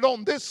and put it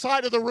on this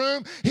side of the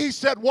room, he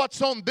said, what's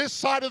on this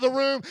side of the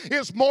room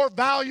is more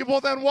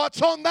valuable than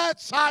what's on that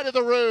side of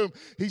the room.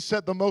 He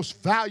said, the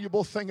most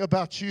valuable thing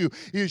about you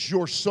is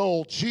your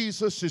soul.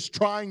 Jesus is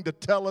trying to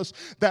tell us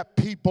that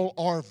people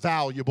are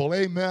valuable.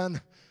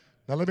 Amen.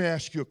 Now let me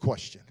ask you a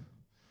question.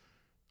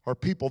 Are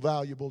people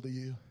valuable to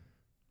you?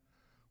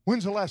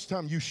 When's the last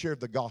time you shared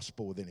the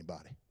gospel with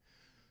anybody?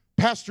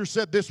 Pastor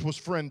said this was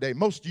friend day.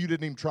 Most of you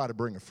didn't even try to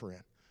bring a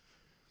friend.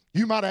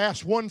 You might have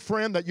asked one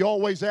friend that you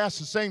always ask,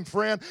 the same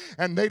friend,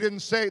 and they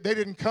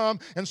didn't come,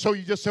 and so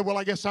you just said, well,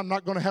 I guess I'm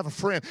not going to have a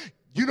friend.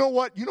 You know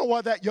what? You know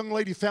why that young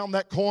lady found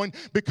that coin?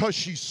 Because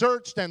she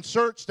searched and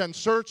searched and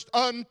searched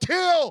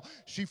until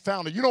she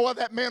found it. You know why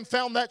that man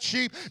found that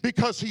sheep?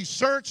 Because he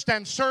searched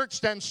and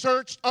searched and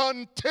searched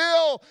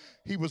until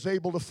he was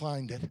able to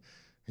find it.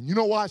 And you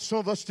know why some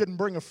of us didn't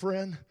bring a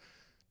friend?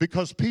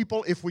 Because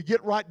people, if we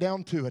get right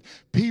down to it,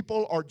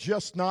 people are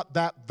just not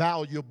that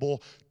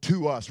valuable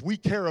to us. We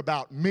care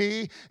about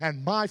me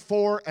and my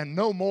four and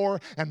no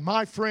more and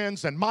my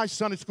friends and my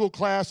Sunday school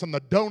class and the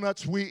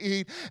donuts we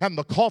eat and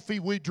the coffee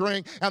we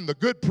drink and the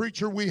good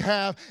preacher we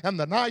have and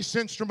the nice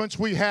instruments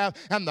we have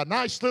and the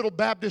nice little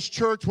Baptist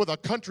church with a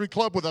country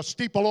club with a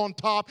steeple on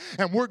top,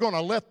 and we're going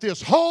to let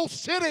this whole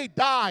city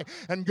die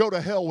and go to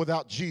hell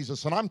without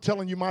Jesus. And I'm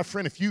telling you, my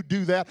friend, if you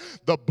do that,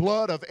 the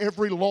blood of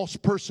every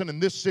lost person in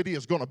this city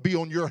is going to be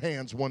on your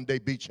hands one day,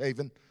 Beach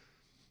Haven.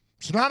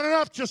 It's not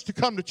enough just to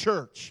come to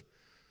church.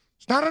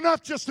 It's not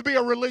enough just to be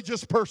a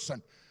religious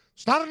person.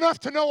 It's not enough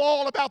to know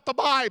all about the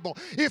Bible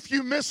if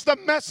you miss the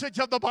message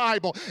of the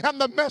Bible. And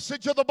the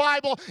message of the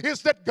Bible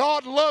is that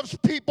God loves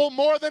people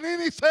more than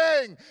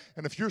anything.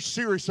 And if you're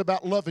serious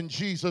about loving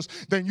Jesus,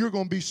 then you're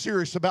going to be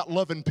serious about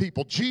loving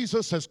people.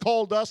 Jesus has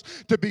called us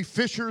to be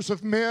fishers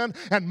of men,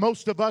 and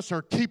most of us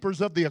are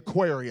keepers of the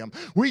aquarium.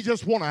 We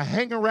just want to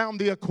hang around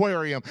the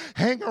aquarium,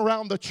 hang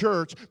around the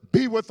church,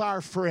 be with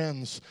our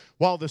friends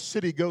while the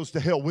city goes to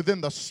hell.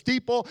 Within the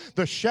steeple,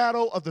 the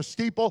shadow of the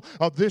steeple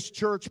of this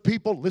church,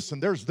 people,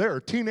 listen, there are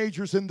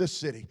teenagers in this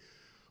city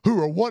who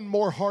are one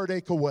more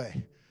heartache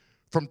away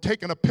from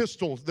taking a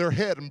pistol to their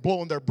head and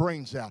blowing their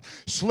brains out,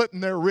 slitting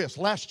their wrists.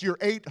 Last year,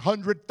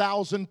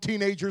 800,000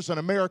 teenagers in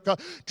America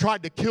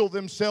tried to kill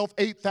themselves.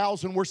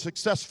 8,000 were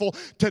successful.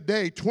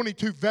 Today,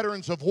 22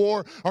 veterans of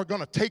war are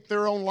going to take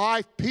their own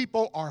life.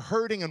 People are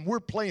hurting, and we're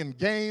playing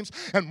games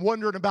and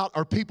wondering about,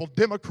 are people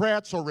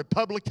Democrats or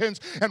Republicans,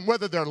 and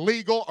whether they're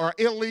legal or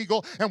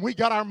illegal. And we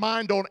got our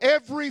mind on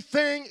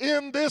everything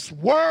in this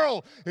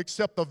world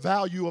except the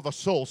value of a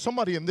soul.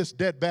 Somebody in this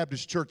dead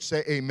Baptist church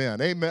say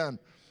amen. Amen.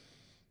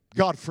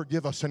 God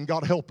forgive us and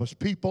God help us.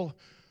 People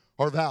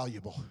are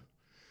valuable.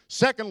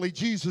 Secondly,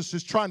 Jesus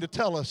is trying to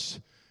tell us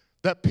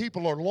that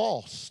people are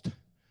lost.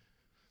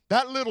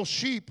 That little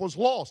sheep was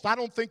lost. I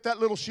don't think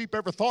that little sheep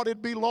ever thought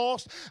it'd be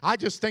lost. I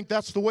just think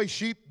that's the way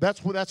sheep,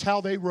 that's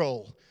how they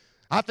roll.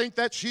 I think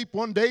that sheep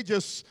one day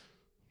just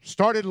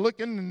started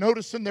looking and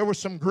noticing there was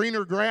some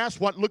greener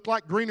grass, what looked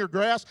like greener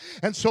grass.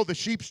 And so the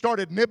sheep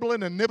started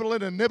nibbling and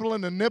nibbling and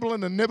nibbling and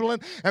nibbling and nibbling.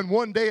 And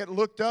one day it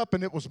looked up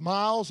and it was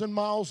miles and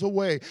miles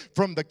away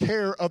from the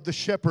care of the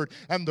shepherd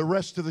and the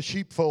rest of the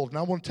sheepfold. And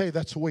I want to tell you,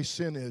 that's the way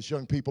sin is,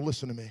 young people.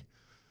 Listen to me.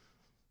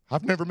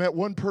 I've never met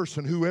one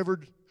person who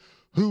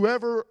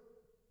ever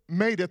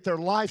made it their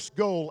life's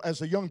goal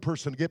as a young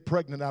person to get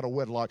pregnant out of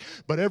wedlock.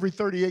 But every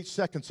 38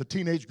 seconds, a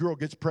teenage girl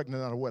gets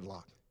pregnant out of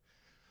wedlock.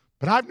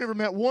 But I've never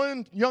met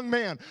one young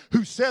man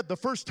who said the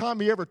first time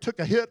he ever took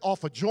a hit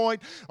off a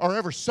joint or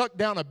ever sucked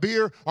down a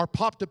beer or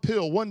popped a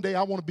pill, one day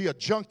I want to be a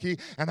junkie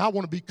and I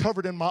want to be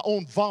covered in my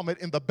own vomit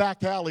in the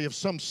back alley of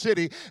some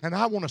city, and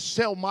I want to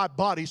sell my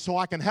body so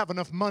I can have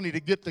enough money to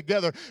get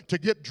together to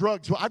get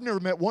drugs. Well, I've never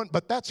met one,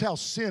 but that's how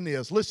sin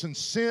is. Listen,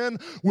 sin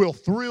will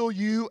thrill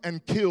you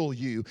and kill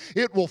you.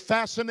 It will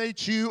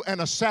fascinate you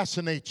and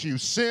assassinate you.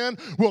 Sin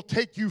will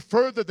take you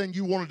further than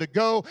you wanted to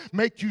go,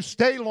 make you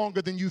stay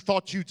longer than you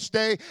thought you'd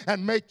stay,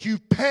 and make you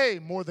pay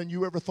more than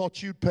you ever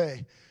thought you'd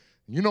pay.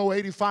 You know,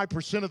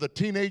 85% of the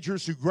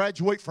teenagers who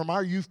graduate from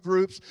our youth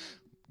groups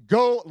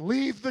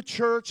leave the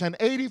church, and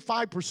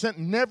 85%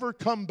 never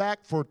come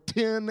back for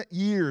 10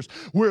 years.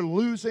 We're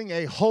losing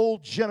a whole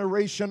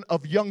generation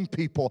of young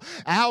people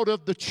out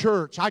of the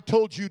church. I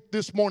told you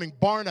this morning,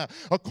 Barna,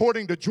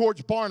 according to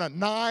George Barna,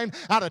 9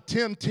 out of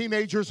 10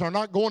 teenagers are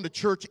not going to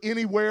church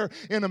anywhere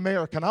in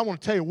America. And I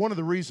want to tell you, one of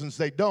the reasons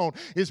they don't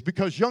is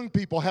because young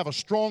people have a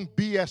strong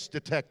BS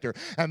detector,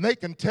 and they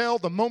can tell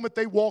the moment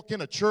they walk in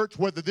a church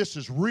whether this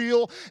is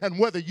real and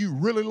whether you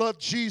really love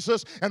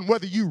Jesus and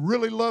whether you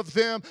really love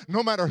them,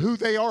 no matter who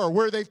they are or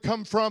where they've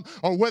come from,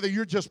 or whether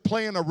you're just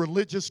playing a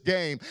religious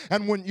game.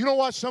 And when, you know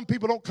why some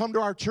people don't come to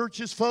our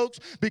churches,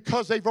 folks?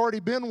 Because they've already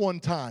been one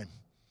time.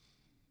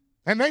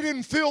 And they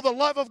didn't feel the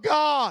love of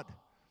God.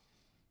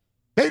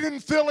 They didn't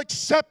feel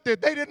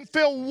accepted. They didn't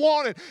feel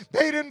wanted.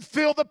 They didn't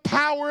feel the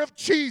power of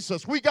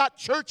Jesus. We got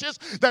churches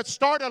that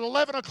start at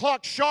 11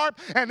 o'clock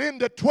sharp and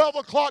end at 12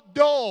 o'clock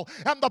dull.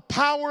 And the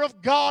power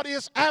of God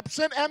is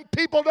absent, and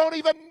people don't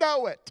even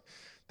know it.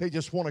 They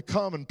just want to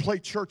come and play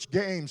church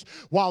games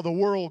while the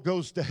world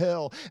goes to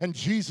hell. And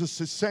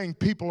Jesus is saying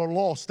people are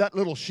lost. That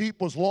little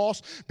sheep was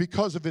lost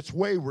because of its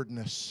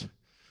waywardness.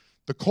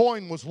 The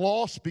coin was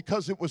lost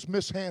because it was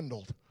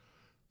mishandled.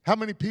 How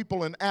many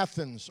people in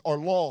Athens are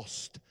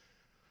lost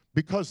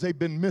because they've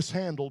been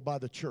mishandled by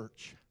the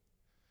church?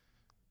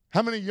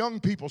 How many young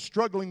people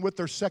struggling with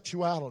their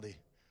sexuality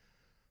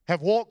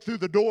have walked through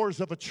the doors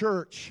of a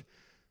church,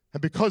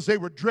 and because they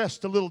were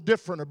dressed a little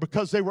different or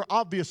because they were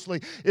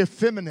obviously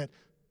effeminate,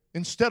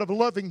 instead of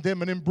loving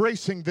them and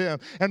embracing them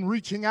and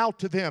reaching out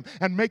to them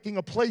and making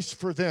a place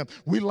for them,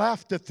 we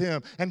laughed at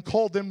them and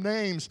called them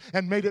names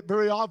and made it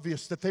very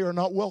obvious that they are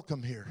not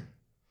welcome here.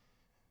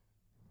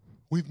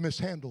 We've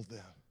mishandled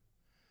them.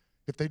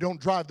 If they don't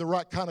drive the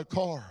right kind of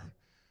car,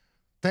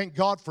 thank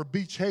God for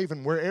Beach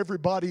Haven, where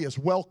everybody is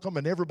welcome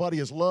and everybody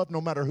is loved no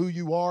matter who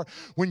you are.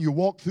 When you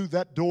walk through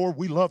that door,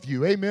 we love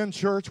you. Amen,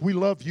 church? We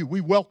love you.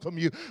 We welcome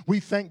you. We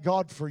thank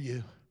God for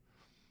you.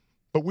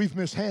 But we've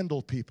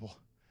mishandled people.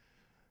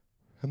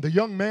 And the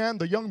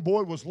young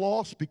boy was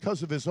lost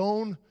because of his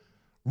own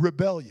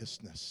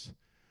rebelliousness.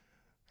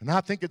 And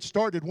I think it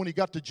started when he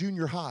got to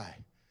junior high,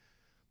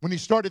 when he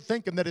started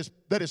thinking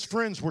that his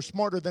friends were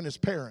smarter than his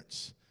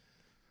parents.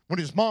 When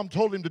his mom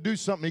told him to do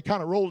something, he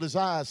kind of rolled his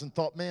eyes and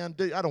thought, man,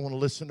 I don't want to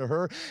listen to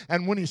her.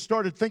 And when he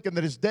started thinking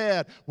that his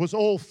dad was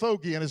old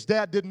fogey and his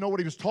dad didn't know what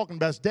he was talking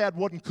about, his dad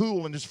wasn't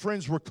cool and his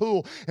friends were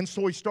cool, and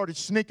so he started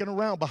sneaking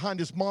around behind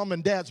his mom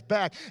and dad's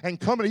back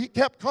and he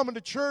kept coming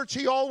to church.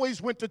 He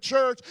always went to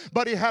church,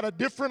 but he had a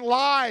different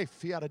life.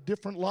 He had a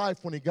different life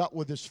when he got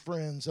with his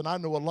friends. And I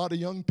know a lot of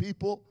young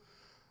people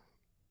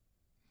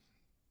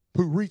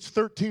who reach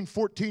 13,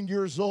 14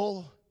 years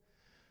old,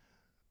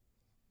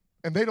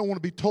 and they don't want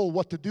to be told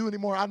what to do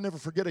anymore. I'll never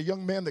forget a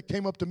young man that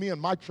came up to me in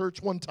my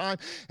church one time,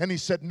 and he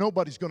said,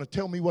 nobody's going to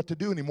tell me what to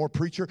do anymore,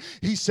 preacher.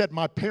 He said,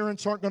 my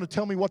parents aren't going to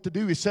tell me what to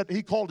do.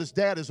 He called his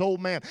dad his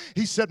old man.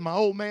 He said, my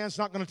old man's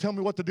not going to tell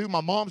me what to do.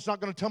 My mom's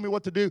not going to tell me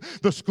what to do.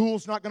 The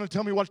school's not going to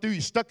tell me what to do. He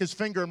stuck his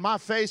finger in my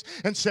face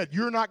and said,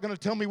 you're not going to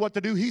tell me what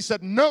to do. He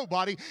said,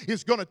 nobody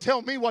is going to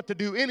tell me what to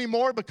do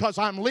anymore because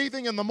I'm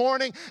leaving in the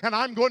morning and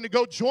I'm going to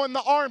go join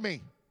the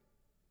army.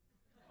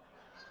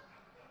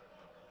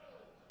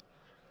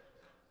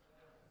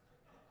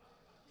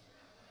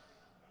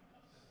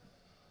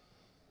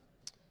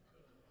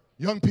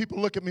 Young people,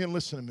 look at me and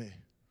listen to me.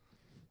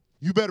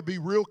 You better be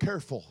real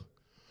careful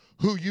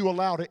who you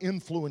allow to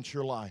influence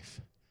your life.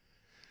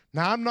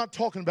 Now, I'm not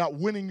talking about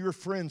winning your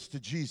friends to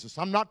Jesus.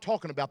 I'm not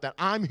talking about that.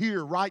 I'm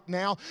here right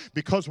now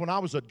because when I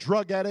was a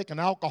drug addict, an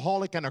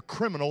alcoholic, and a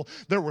criminal,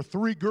 there were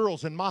 3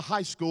 girls in my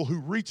high school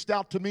who reached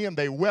out to me and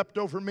they wept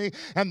over me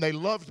and they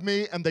loved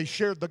me and they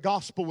shared the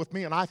gospel with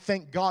me, and I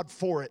thank God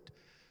for it.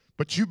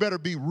 But you better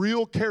be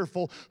real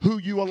careful who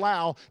you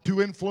allow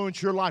to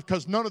influence your life,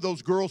 because none of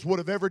those girls would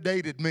have ever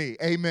dated me.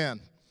 Amen.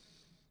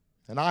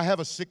 And I have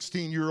a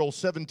 16-year-old,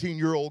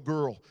 17-year-old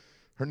girl.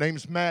 Her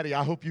name's Maddie.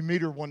 I hope you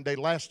meet her one day.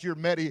 Last year,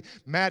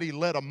 Maddie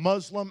led a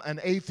Muslim, an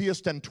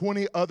atheist, and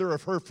 20 other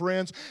of her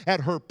friends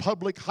at her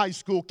public high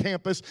school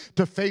campus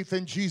to faith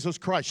in Jesus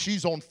Christ.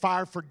 She's on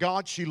fire for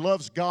God. She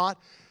loves God.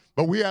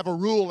 But we have a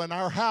rule in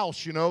our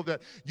house, that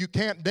you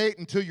can't date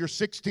until you're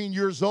 16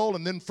 years old,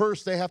 and then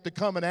first they have to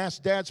come and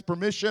ask Dad's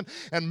permission.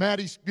 And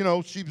Maddie's,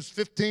 she was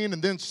 15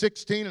 and then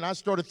 16, and I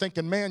started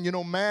thinking, man,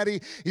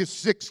 Maddie is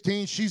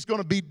 16. She's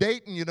going to be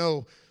dating,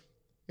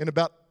 in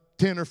about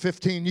 10 or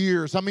 15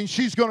 years. I mean,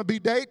 she's going to be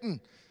dating.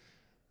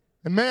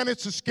 And man,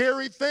 it's a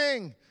scary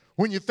thing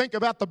when you think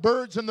about the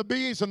birds and the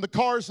bees and the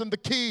cars and the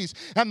keys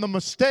and the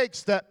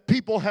mistakes that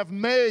people have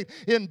made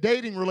in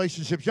dating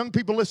relationships. Young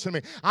people, listen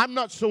to me. I'm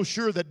not so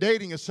sure that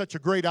dating is such a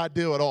great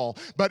idea at all.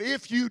 But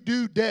if you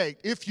do date,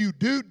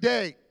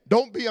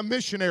 don't be a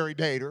missionary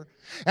dater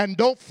and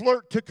don't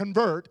flirt to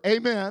convert.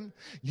 Amen.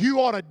 You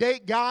ought to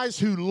date guys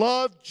who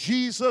love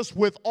Jesus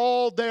with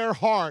all their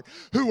heart,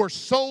 who are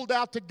sold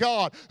out to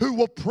God, who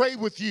will pray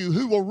with you,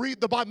 who will read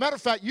the Bible. Matter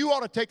of fact, you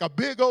ought to take a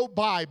big old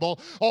Bible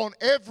on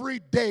every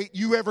date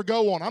you ever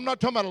go on. I'm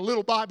not talking about a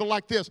little Bible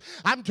like this.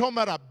 I'm talking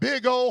about a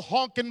big old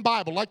honking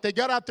Bible like they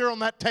got out there on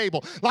that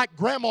table, like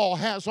Grandma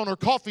has on her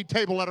coffee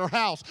table at her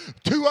house,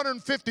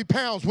 250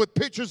 pounds with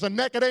pictures of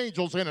naked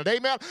angels in it.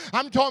 Amen.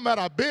 I'm talking about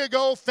a big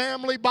old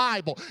family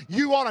Bible.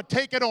 You ought to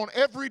take it on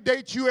every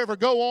date you ever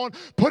go on.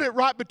 Put it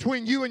right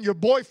between you and your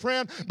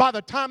boyfriend. By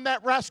the time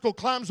that rascal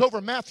climbs over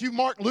Matthew,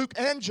 Mark, Luke,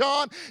 and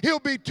John, he'll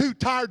be too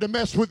tired to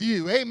mess with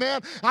you. Amen.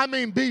 I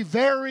mean, be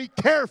very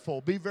careful.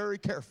 Be very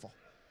careful.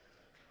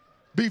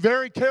 Be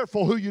very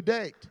careful who you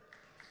date.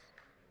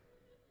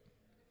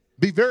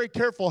 Be very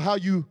careful how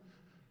you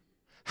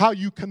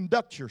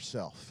conduct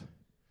yourself,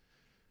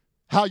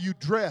 how you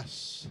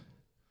dress,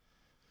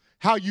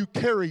 how you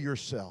carry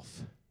yourself.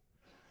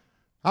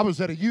 I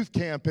was at a youth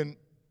camp in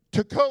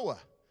Toccoa,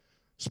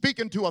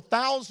 speaking to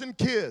 1,000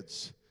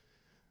 kids.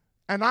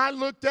 And I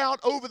looked out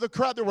over the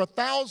crowd. There were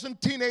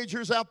 1,000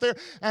 teenagers out there,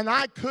 and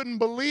I couldn't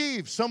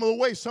believe some of the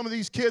way some of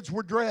these kids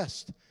were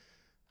dressed.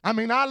 I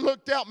mean, I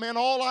looked out, man,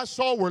 all I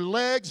saw were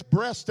legs,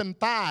 breasts, and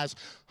thighs.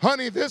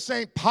 Honey, this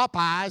ain't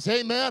Popeyes,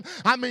 amen?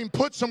 I mean,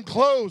 put some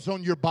clothes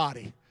on your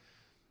body.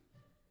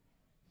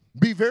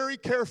 Be very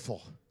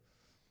careful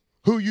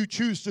who you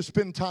choose to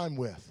spend time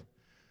with.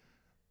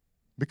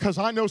 Because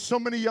I know so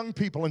many young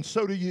people, and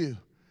so do you.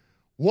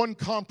 One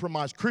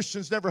compromise.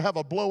 Christians never have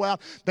a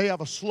blowout. They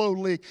have a slow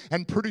leak.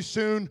 And pretty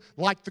soon,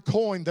 like the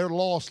coin, they're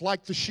lost.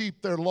 Like the sheep,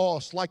 they're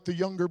lost. Like the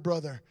younger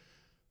brother,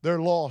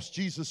 they're lost.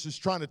 Jesus is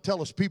trying to tell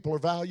us people are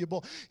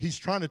valuable. He's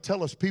trying to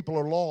tell us people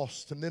are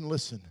lost. And then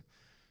listen,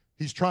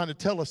 he's trying to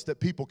tell us that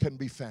people can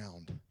be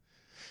found.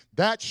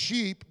 That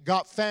sheep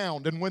got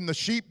found, and when the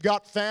sheep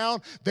got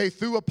found, they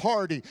threw a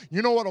party.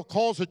 You know what will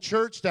cause a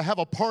church to have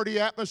a party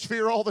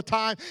atmosphere all the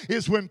time?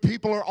 Is when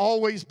people are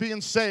always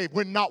being saved,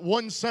 when not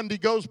one Sunday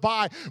goes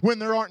by, when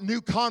there aren't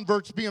new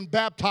converts being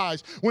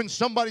baptized, when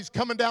somebody's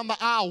coming down the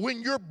aisle,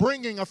 when you're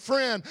bringing a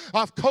friend,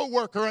 a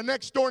coworker, a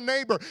next door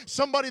neighbor,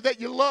 somebody that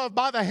you love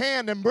by the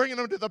hand and bringing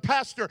them to the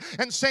pastor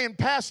and saying,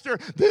 Pastor,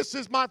 this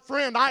is my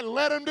friend. I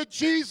led him to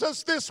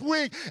Jesus this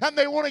week, and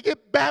they want to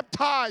get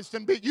baptized.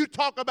 And you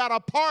talk about a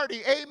party.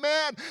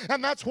 Amen.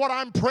 And that's what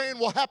I'm praying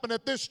will happen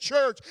at this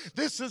church.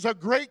 This is a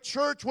great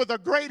church with a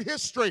great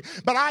history.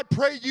 But I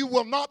pray you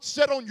will not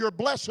sit on your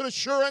blessed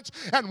assurance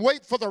and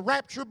wait for the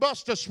rapture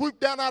bus to swoop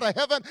down out of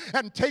heaven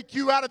and take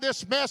you out of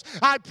this mess.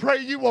 I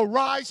pray you will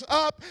rise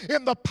up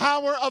in the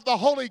power of the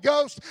Holy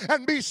Ghost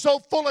and be so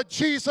full of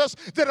Jesus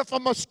that if a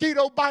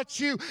mosquito bites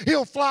you,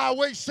 he'll fly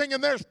away singing,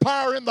 there's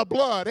power in the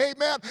blood.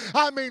 Amen.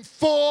 I mean,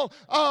 full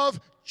of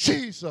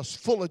Jesus.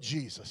 Full of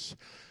Jesus.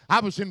 I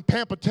was in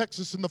Pampa,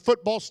 Texas, in the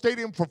football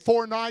stadium for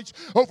 4 nights.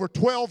 Over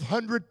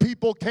 1,200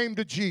 people came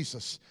to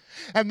Jesus.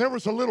 And there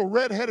was a little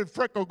red-headed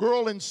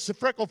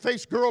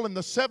freckle-faced girl in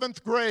the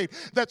 7th grade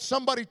that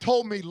somebody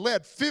told me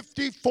led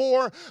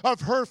 54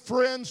 of her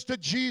friends to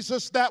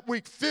Jesus that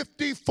week.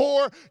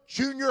 54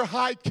 junior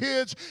high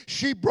kids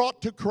she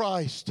brought to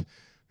Christ.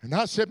 And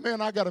I said,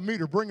 man, I got to meet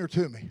her. Bring her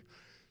to me.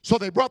 So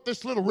they brought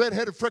this little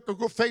red-headed,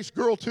 freckle-faced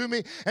girl to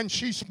me, and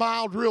she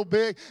smiled real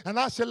big. And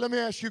I said, let me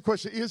ask you a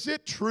question. Is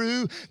it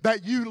true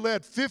that you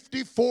led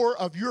 54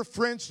 of your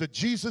friends to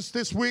Jesus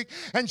this week?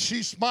 And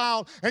she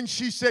smiled, and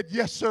she said,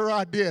 yes, sir,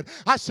 I did.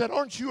 I said,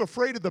 aren't you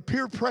afraid of the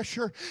peer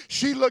pressure?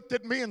 She looked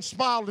at me and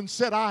smiled and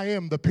said, I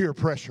am the peer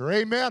pressure.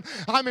 Amen?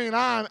 I mean,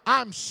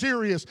 I'm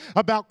serious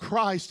about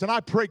Christ, and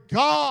I pray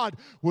God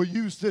will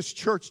use this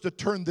church to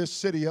turn this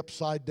city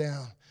upside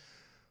down.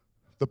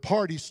 The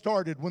party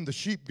started when the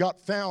sheep got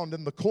found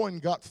and the coin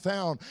got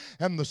found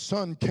and the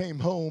son came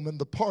home. And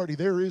the party,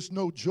 there is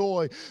no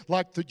joy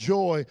like the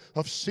joy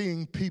of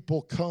seeing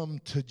people come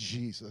to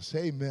Jesus.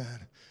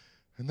 Amen.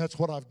 And that's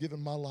what I've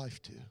given my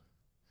life to.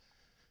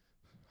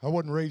 I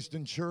wasn't raised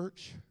in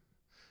church.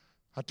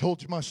 I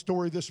told you my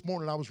story this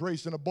morning. I was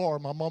raised in a bar.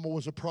 My mama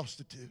was a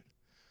prostitute.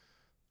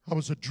 I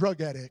was a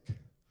drug addict.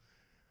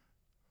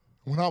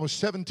 When I was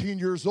 17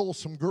 years old,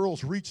 some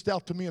girls reached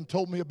out to me and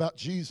told me about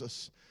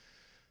Jesus.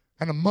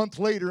 And a month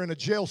later in a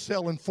jail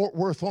cell in Fort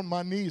Worth on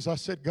my knees, I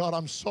said, God,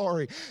 I'm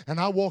sorry. And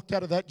I walked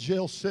out of that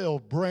jail cell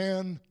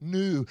brand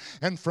new.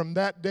 And from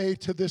that day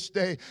to this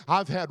day,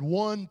 I've had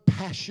one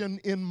passion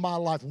in my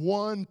life.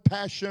 One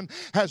passion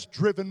has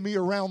driven me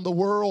around the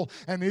world,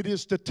 and it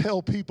is to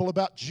tell people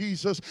about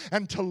Jesus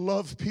and to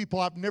love people.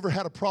 I've never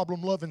had a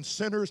problem loving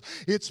sinners.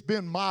 It's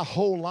been my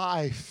whole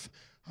life.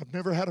 I've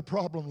never had a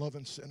problem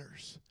loving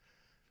sinners,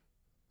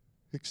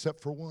 except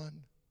for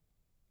one.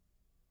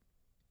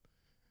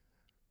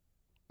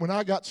 When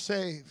I got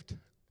saved,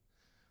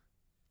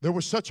 there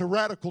was such a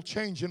radical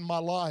change in my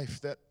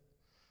life that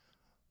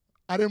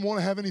I didn't want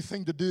to have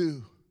anything to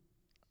do.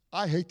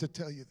 I hate to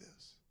tell you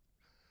this.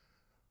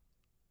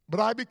 But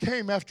I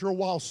became, after a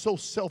while, so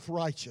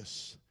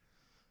self-righteous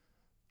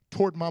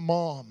toward my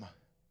mom.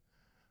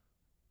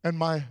 And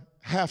my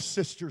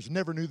half-sisters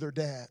never knew their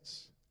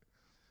dads.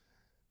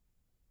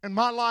 And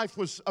my life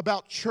was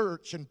about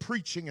church and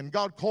preaching, and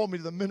God called me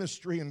to the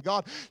ministry, and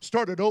God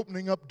started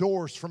opening up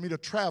doors for me to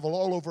travel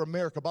all over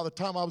America. By the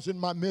time I was in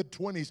my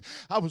mid-20s,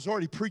 I was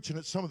already preaching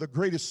at some of the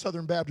greatest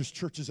Southern Baptist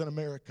churches in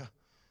America.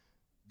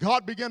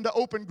 God began to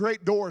open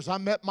great doors. I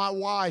met my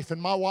wife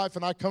and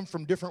I come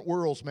from different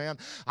worlds, man.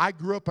 I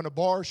grew up in a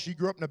bar. She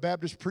grew up in a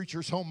Baptist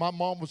preacher's home. My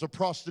mom was a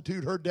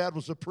prostitute. Her dad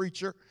was a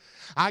preacher.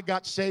 I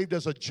got saved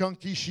as a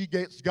junkie. She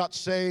got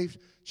saved.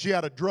 She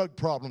had a drug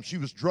problem. She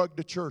was drugged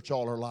to church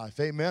all her life.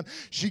 Amen.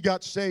 She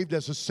got saved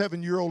as a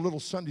 7-year-old little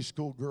Sunday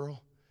school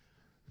girl.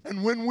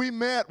 And when we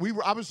met,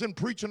 I was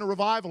preaching a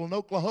revival in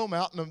Oklahoma,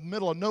 out in the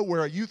middle of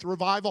nowhere, a youth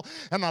revival.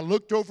 And I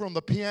looked over on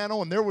the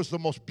piano, and there was the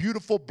most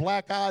beautiful,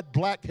 black-eyed,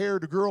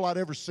 black-haired girl I'd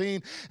ever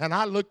seen. And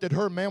I looked at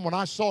her, man. When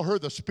I saw her,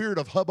 the spirit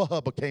of Hubba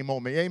Hubba came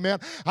on me. Amen.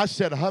 I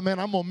said, man,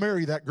 I'm going to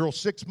marry that girl.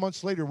 6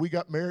 months later, we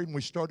got married, and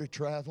we started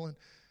traveling.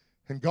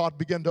 And God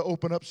began to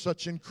open up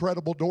such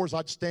incredible doors.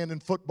 I'd stand in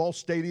football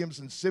stadiums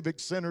and civic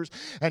centers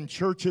and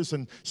churches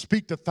and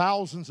speak to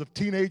thousands of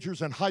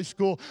teenagers in high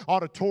school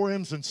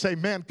auditoriums and say,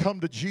 man, come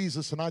to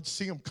Jesus. And I'd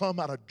see them come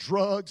out of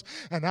drugs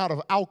and out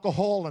of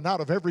alcohol and out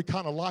of every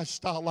kind of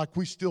lifestyle like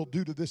we still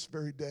do to this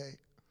very day.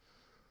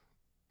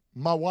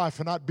 My wife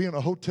and I'd be in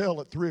a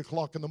hotel at 3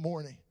 o'clock in the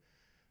morning,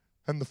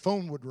 and the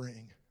phone would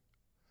ring.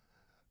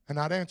 And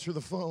I'd answer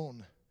the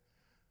phone.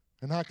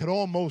 And I could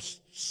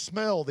almost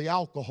smell the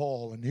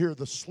alcohol and hear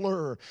the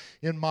slur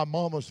in my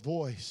mama's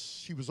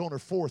voice. She was on her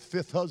 4th,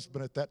 5th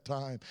husband at that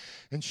time.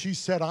 And she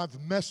said, I've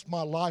messed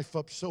my life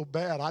up so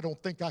bad, I don't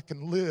think I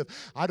can live.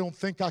 I don't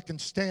think I can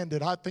stand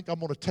it. I think I'm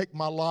going to take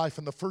my life.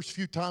 And the first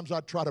few times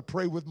I'd try to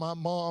pray with my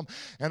mom,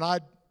 and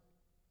I'd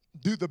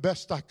do the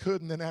best I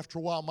could. And then after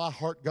a while, my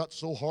heart got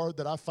so hard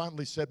that I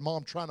finally said,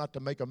 Mom, try not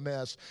to make a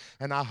mess.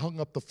 And I hung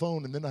up the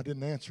phone, and then I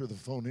didn't answer the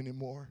phone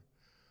anymore.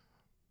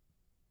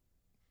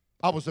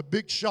 I was a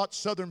big shot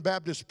Southern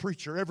Baptist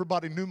preacher.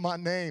 Everybody knew my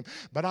name,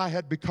 but I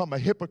had become a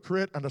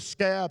hypocrite and a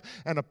scab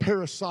and a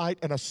parasite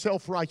and a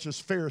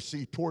self-righteous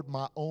Pharisee toward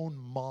my own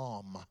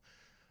mom.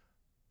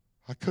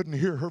 I couldn't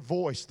hear her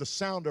voice. The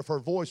sound of her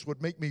voice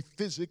would make me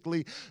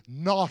physically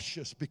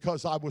nauseous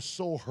because I was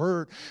so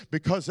hurt.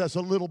 Because as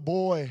a little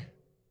boy,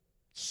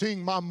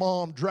 seeing my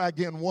mom drag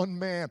in one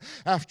man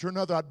after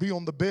another, I'd be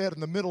on the bed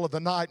in the middle of the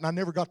night, and I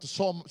never got to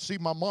see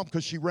my mom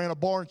because she ran a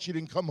bar and she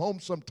didn't come home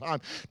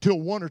sometime till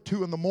 1 or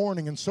 2 in the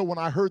morning. And so when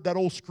I heard that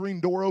old screen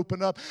door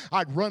open up,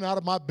 I'd run out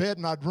of my bed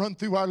and I'd run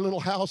through our little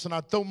house and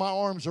I'd throw my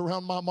arms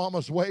around my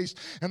mama's waist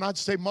and I'd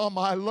say,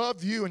 "Mama, I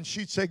love you." And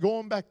she'd say, "Go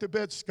on back to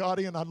bed,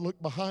 Scotty." And I'd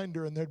look behind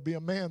her and there'd be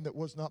a man that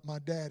was not my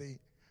daddy.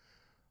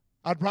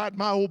 I'd ride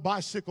my old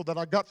bicycle that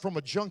I got from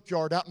a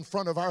junkyard out in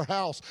front of our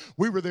house.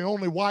 We were the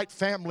only white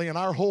family in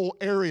our whole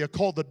area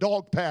called the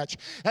Dog Patch.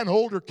 And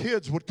older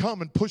kids would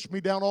come and push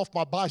me down off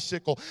my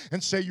bicycle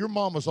and say, "Your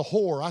mama's a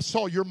whore. I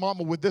saw your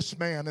mama with this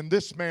man and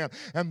this man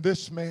and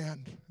this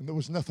man." And there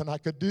was nothing I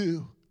could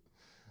do.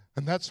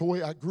 And that's the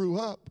way I grew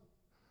up,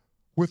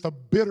 with a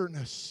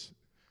bitterness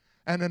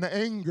and an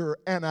anger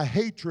and a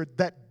hatred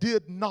that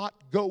did not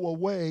go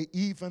away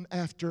even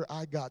after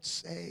I got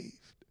saved.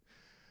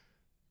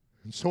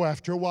 And so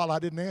after a while, I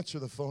didn't answer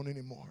the phone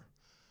anymore.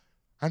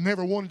 I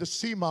never wanted to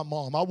see my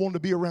mom. I wanted to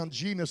be around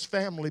Gina's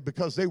family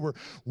because they were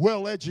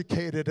well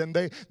educated and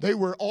they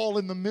were all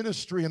in the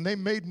ministry, and they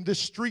made this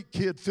street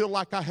kid feel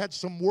like I had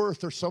some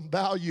worth or some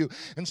value.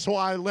 And so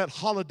I let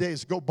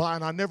holidays go by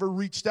and I never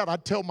reached out.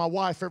 I'd tell my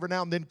wife every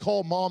now and then,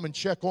 call mom and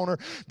check on her,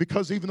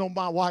 because even though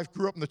my wife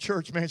grew up in the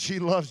church, man, she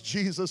loves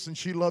Jesus and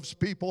she loves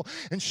people,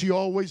 and she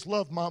always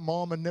loved my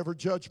mom and never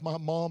judged my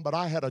mom. But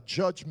I had a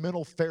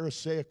judgmental,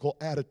 pharisaical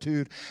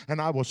attitude,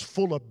 and I was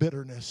full of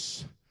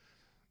bitterness.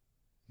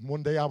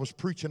 One day I was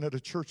preaching at a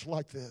church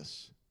like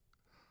this,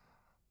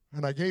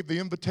 and I gave the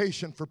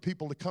invitation for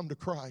people to come to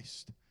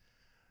Christ.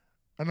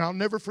 And I'll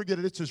never forget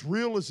it. It's as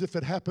real as if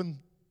it happened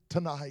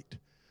tonight.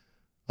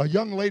 A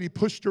young lady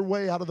pushed her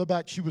way out of the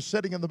back. She was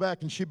sitting in the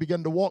back, and she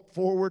began to walk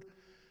forward.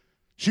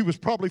 She was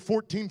probably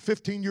 14,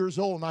 15 years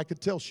old, and I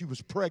could tell she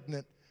was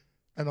pregnant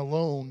and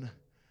alone.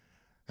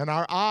 And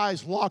our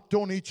eyes locked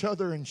on each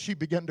other, and she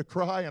began to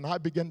cry, and I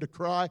began to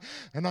cry.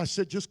 And I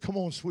said, "Just come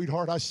on,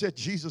 sweetheart." I said,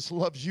 "Jesus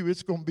loves you.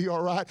 It's going to be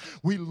all right.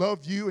 We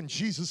love you, and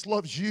Jesus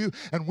loves you,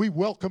 and we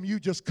welcome you.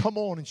 Just come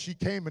on." And she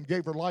came and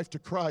gave her life to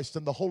Christ,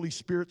 and the Holy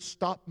Spirit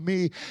stopped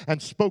me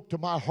and spoke to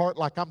my heart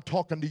like I'm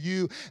talking to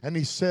you. And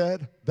He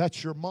said,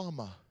 "That's your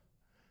mama.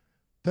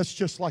 That's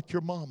just like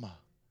your mama.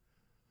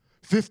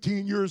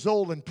 15 years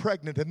old and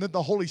pregnant." And then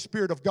the Holy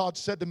Spirit of God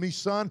said to me,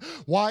 "Son,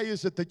 why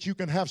is it that you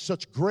can have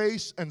such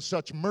grace and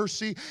such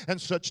mercy and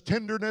such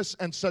tenderness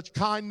and such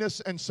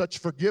kindness and such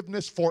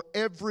forgiveness for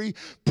every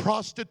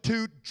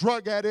prostitute,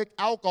 drug addict,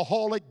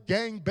 alcoholic,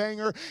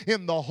 gangbanger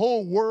in the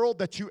whole world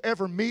that you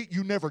ever meet?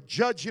 You never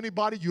judge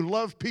anybody. You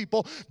love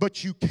people,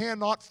 but you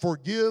cannot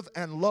forgive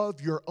and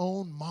love your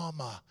own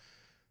mama."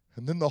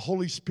 And then the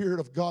Holy Spirit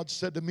of God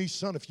said to me,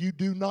 "Son, if you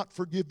do not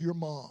forgive your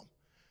mom,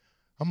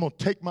 I'm going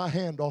to take my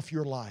hand off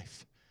your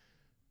life,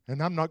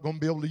 and I'm not going to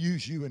be able to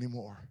use you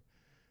anymore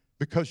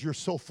because you're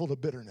so full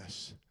of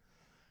bitterness."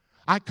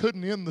 I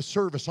couldn't end the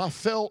service. I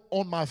fell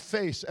on my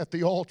face at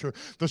the altar,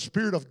 the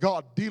Spirit of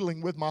God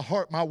dealing with my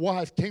heart. My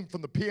wife came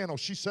from the piano.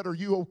 She said, "Are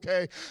you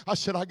okay?" I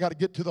said, "I got to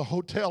get to the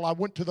hotel." I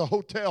went to the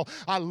hotel.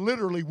 I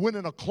literally went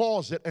in a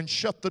closet and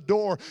shut the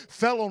door,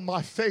 fell on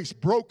my face,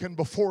 broken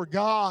before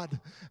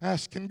God,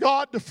 asking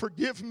God to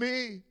forgive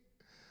me.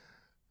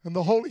 And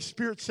the Holy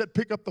Spirit said,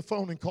 "Pick up the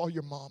phone and call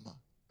your mama."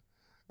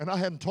 And I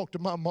hadn't talked to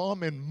my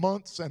mom in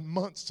months and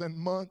months and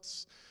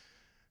months.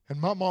 And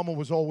my mama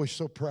was always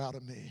so proud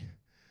of me.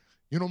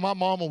 You know, my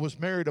mama was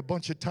married a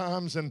bunch of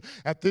times, and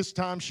at this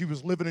time she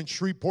was living in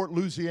Shreveport,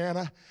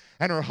 Louisiana,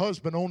 and her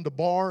husband owned a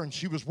bar, and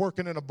she was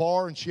working in a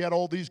bar, and she had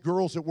all these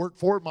girls that worked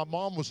for her. My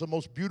mom was the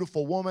most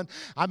beautiful woman.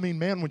 I mean,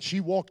 man, when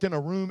she walked in a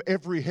room,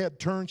 every head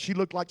turned. She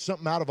looked like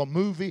something out of a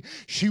movie.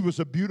 She was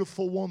a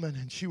beautiful woman,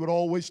 and she would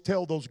always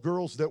tell those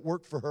girls that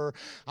worked for her,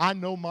 "I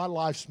know my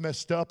life's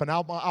messed up, and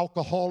I'm an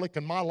alcoholic,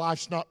 and my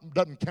life's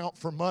doesn't count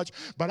for much,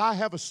 but I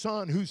have a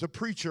son who's a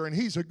preacher, and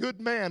he's a good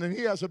man, and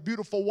he has a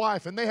beautiful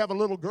wife, and they have a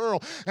little girl.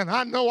 And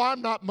I know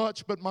I'm not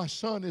much, but my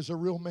son is a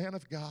real man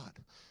of God."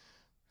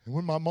 And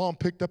when my mom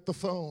picked up the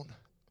phone,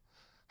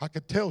 I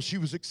could tell she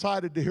was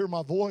excited to hear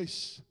my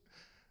voice.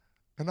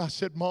 And I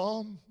said,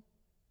 "Mom."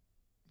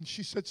 And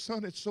she said,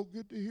 "Son, it's so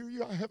good to hear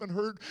you. I haven't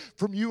heard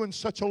from you in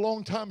such a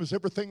long time. Is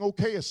everything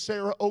okay? Is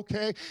Sarah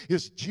okay?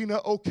 Is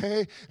Gina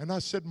okay?" And I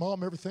said,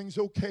 "Mom, everything's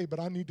okay, but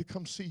I need to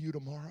come see you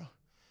tomorrow."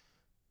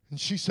 And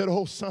she said,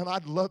 "Oh, son,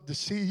 I'd love to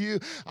see you.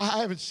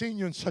 I haven't seen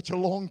you in such a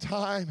long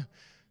time."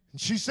 And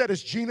she said,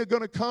 "Is Gina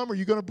going to come? Or are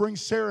you going to bring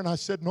Sarah?" And I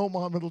said, "No,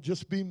 Mom, it'll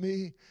just be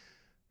me."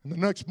 And the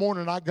next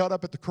morning, I got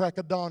up at the crack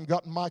of dawn,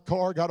 got in my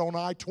car, got on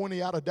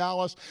I-20 out of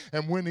Dallas,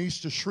 and went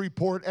east to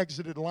Shreveport,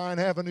 exited Line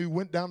Avenue,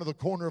 went down to the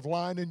corner of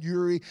Line and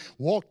Urey,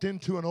 walked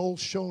into an old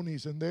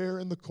Shoney's, and there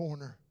in the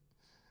corner,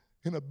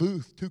 in a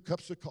booth, 2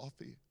 cups of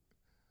coffee,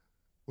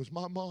 was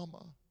my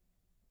mama.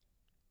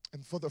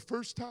 And for the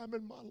first time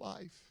in my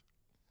life,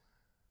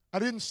 I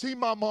didn't see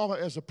my mama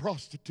as a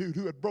prostitute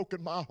who had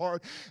broken my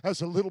heart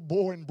as a little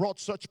boy and brought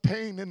such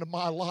pain into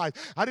my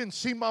life. I didn't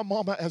see my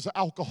mama as an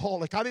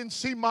alcoholic. I didn't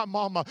see my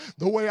mama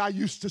the way I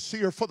used to see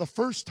her. For the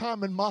first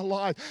time in my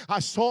life, I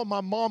saw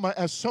my mama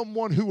as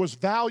someone who was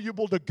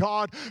valuable to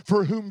God,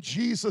 for whom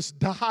Jesus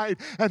died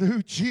and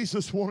who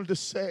Jesus wanted to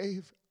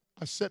save.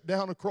 I sat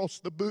down across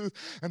the booth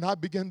and I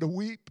began to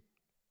weep.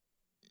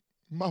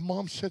 My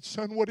mom said,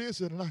 "Son, what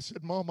is it?" And I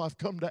said, "Mom, I've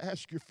come to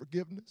ask your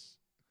forgiveness,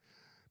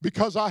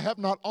 because I have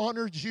not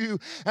honored you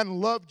and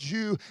loved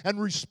you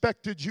and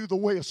respected you the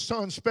way a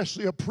son,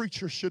 especially a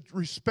preacher, should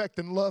respect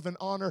and love and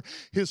honor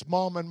his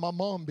mom." And my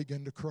mom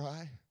began to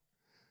cry.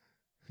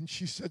 And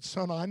she said,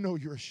 "Son, I know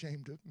you're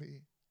ashamed of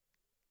me."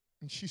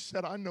 And she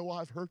said, "I know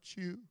I've hurt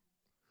you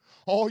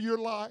all your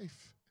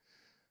life."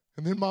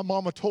 And then my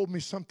mama told me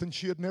something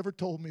she had never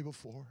told me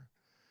before.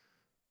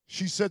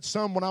 She said,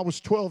 "Son, when I was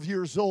 12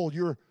 years old,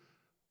 your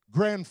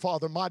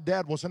grandfather, my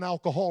dad, was an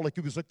alcoholic. He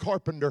was a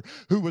carpenter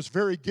who was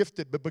very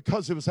gifted, but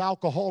because he was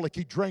alcoholic,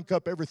 he drank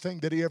up everything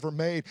that he ever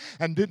made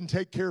and didn't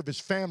take care of his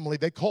family.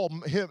 They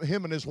called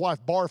him and his wife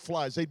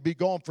barflies. They'd be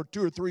gone for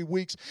 2 or 3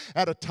 weeks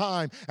at a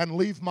time and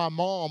leave my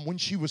mom. When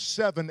she was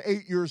 7,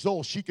 8 years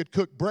old, she could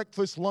cook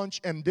breakfast, lunch,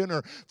 and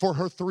dinner for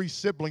her 3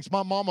 siblings.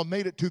 My mama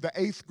made it to the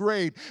 8th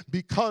grade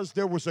because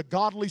there was a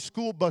godly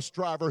school bus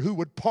driver who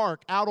would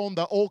park out on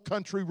the old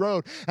country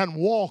road and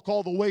walk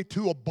all the way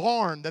to a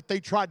barn that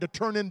they tried to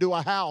turn into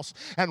a house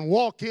and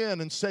walk in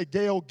and say,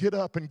 "Gail, get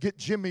up and get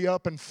Jimmy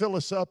up and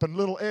Phyllis up and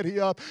little Eddie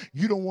up.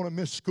 You don't want to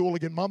miss school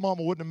again." My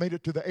mama wouldn't have made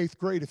it to the 8th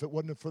grade if it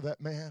wasn't for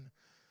that man.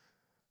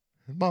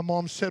 And my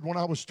mom said, when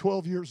I was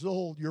 12 years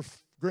old, your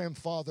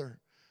grandfather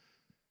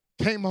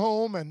came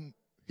home and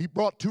he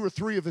brought 2 or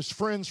 3 of his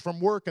friends from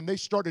work, and they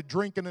started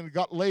drinking, and it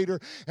got later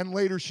and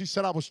later. She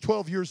said, "I was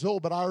 12 years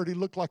old, but I already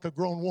looked like a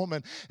grown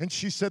woman." And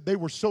she said they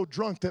were so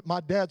drunk that my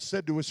dad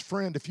said to his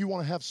friend, "If you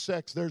want to have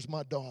sex, there's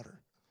my daughter.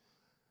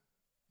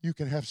 You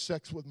can have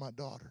sex with my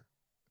daughter."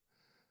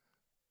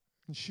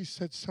 And she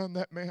said, "Son,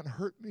 that man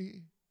hurt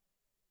me."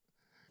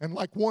 And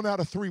like 1 out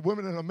of 3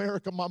 women in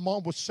America, my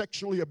mom was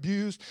sexually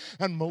abused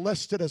and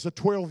molested as a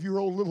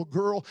 12-year-old little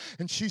girl.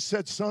 And she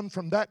said, "Son,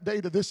 from that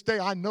day to this day,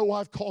 I know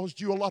I've caused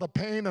you a lot of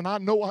pain, and I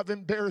know I've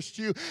embarrassed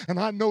you, and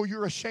I know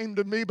you're ashamed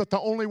of me, but the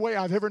only way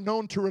I've ever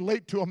known to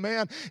relate to a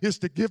man is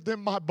to give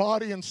them my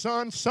body. And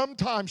son,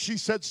 sometimes," she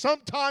said,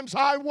 "sometimes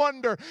I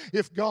wonder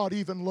if God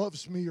even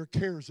loves me or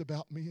cares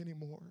about me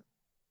anymore."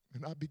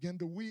 And I began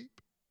to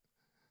weep.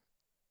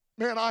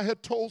 Man, I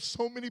had told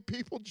so many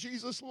people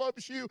Jesus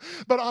loves you,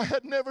 but I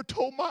had never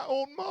told my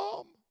own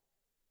mom.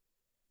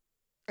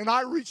 And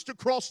I reached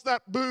across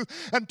that booth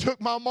and took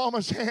my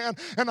mama's hand,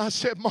 and I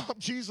said, "Mom,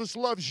 Jesus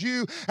loves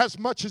you as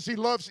much as he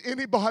loves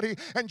anybody,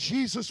 and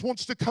Jesus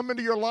wants to come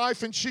into your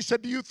life." And she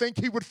said, "Do you think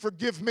he would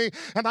forgive me?"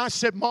 And I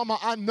said, "Mama,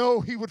 I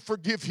know he would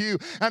forgive you."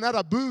 And at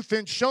a booth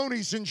in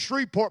Shoney's in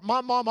Shreveport,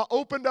 my mama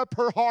opened up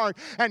her heart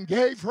and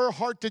gave her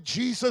heart to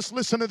Jesus.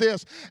 Listen to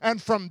this.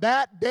 And from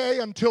that day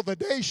until the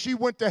day she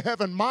went to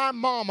heaven, my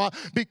mama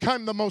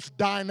became the most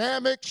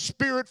dynamic,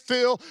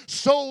 spirit-filled,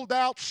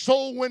 sold-out,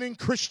 soul-winning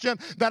Christian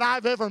that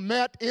I've ever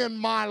met in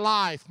my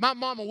life. My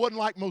mama wasn't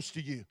like most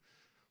of you.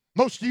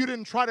 Most of you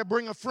didn't try to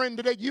bring a friend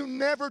today. You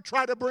never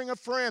try to bring a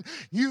friend.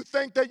 You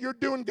think that you're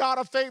doing God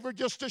a favor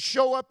just to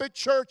show up at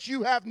church.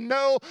 You have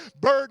no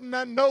burden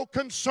and no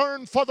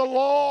concern for the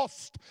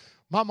lost.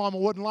 My mama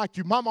wasn't like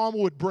you. My mama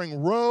would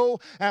bring row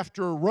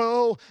after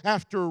row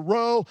after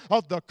row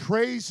of the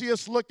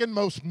craziest looking,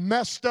 most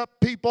messed up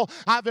people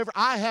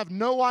I have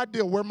no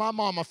idea where my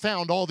mama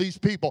found all these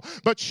people,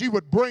 but she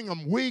would bring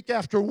them week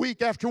after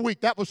week after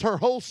week. That was her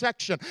whole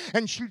section.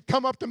 And she'd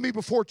come up to me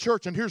before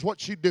church, and here's what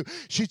she'd do.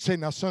 She'd say,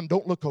 "Now, son,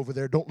 don't look over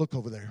there. Don't look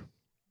over there."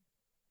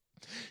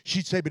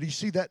 She'd say, "But you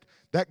see that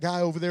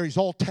guy over there, he's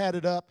all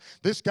tatted up.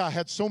 This guy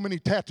had so many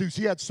tattoos.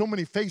 He had so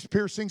many face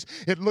piercings,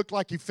 it looked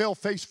like he fell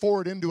face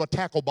forward into a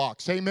tackle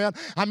box." Amen.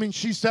 I mean,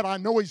 she said, "I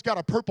know he's got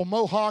a purple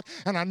mohawk,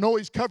 and I know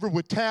he's covered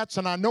with tats,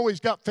 and I know he's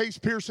got face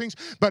piercings,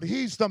 but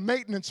he's the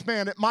maintenance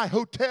man at my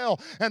hotel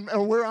and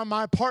we're in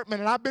my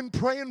apartment, and I've been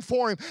praying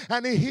for him,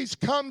 and he's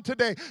come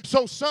today.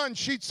 So, son,"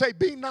 she'd say,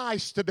 "be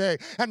nice today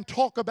and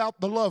talk about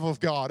the love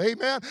of God."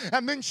 Amen.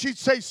 And then she'd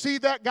say, "See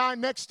that guy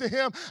next to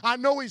him? I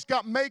know he's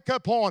got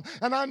makeup on,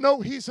 and I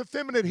know he's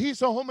effeminate.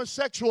 He's a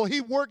homosexual.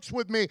 He works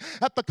with me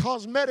at the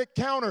cosmetic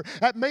counter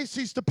at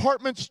Macy's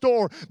department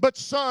store. But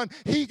son,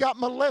 he got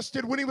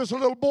molested when he was a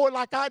little boy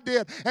like I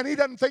did, and he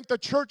doesn't think the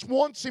church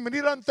wants him, and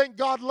he doesn't think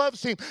God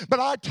loves him. But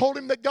I told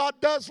him that God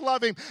does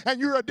love him, and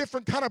you're a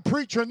different kind of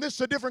preacher, and this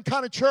is a different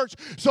kind of church.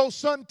 So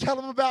son, tell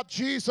him about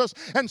Jesus."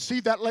 And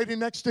see that lady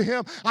next to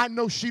him? I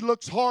know she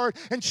looks hard,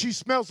 and she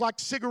smells like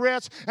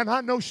cigarettes, and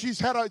I know she's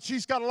got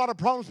a lot of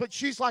problems, but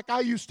she's like I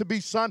used to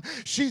be, son.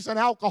 She's an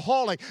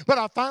alcoholic. But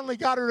I finally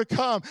got her to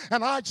come,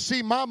 and I'd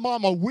see my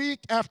mama week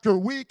after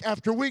week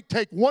after week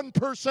take one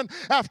person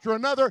after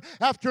another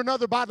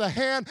by the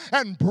hand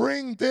and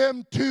bring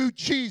them to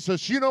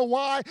Jesus. You know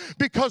why?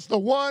 Because the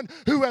one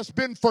who has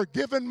been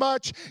forgiven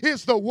much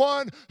is the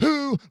one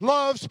who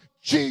loves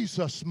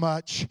Jesus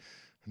much.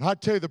 And I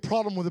tell you, the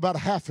problem with about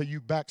half of you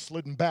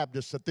backslidden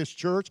Baptists at this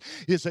church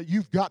is that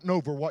you've gotten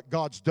over what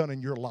God's done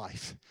in your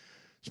life.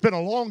 It's been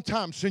a long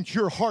time since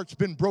your heart's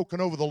been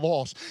broken over the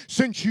lost,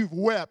 since you've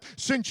wept,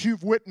 since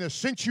you've witnessed,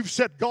 since you've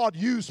said, God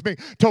used me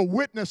to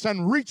witness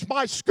and reach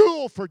my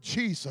school for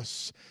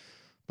Jesus.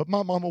 But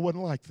my mama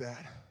wasn't like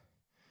that.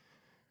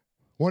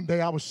 One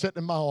day I was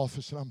sitting in my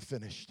office and I'm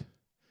finished.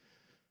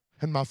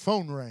 And my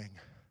phone rang.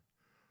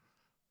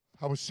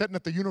 I was sitting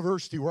at the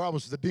university where I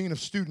was the dean of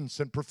students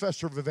and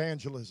professor of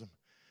evangelism.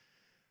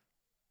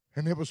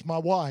 And it was my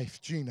wife,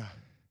 Gina.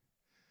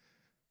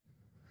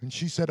 And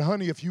she said,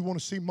 honey, if you want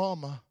to see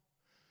Mama,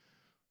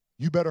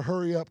 you better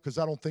hurry up because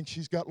I don't think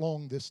she's got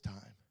long this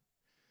time.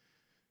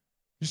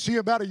 You see,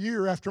 about a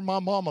year after my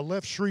mama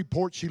left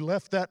Shreveport, she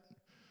left that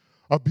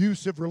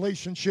abusive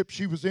relationship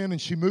she was in,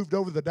 and she moved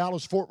over to the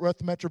Dallas-Fort Worth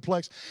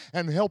Metroplex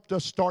and helped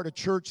us start a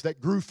church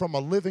that grew from a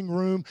living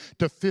room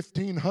to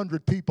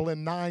 1,500 people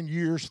in 9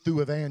 years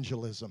through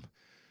evangelism.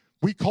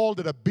 We called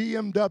it a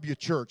BMW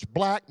church,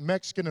 black,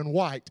 Mexican, and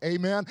white.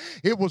 Amen?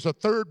 It was a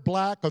third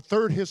black, a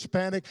third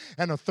Hispanic,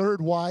 and a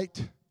third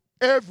white.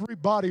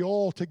 Everybody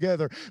all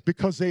together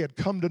because they had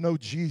come to know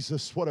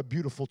Jesus. What a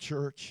beautiful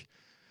church.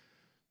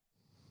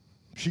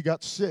 She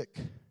got sick.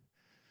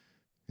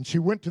 And she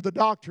went to the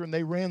doctor and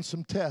they ran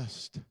some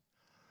tests.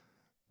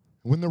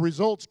 When the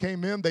results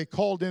came in, they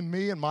called in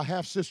me and my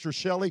half-sister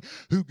Shelly,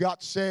 who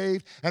got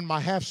saved, and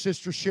my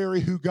half-sister Sherry,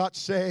 who got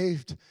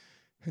saved,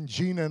 and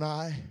Gina and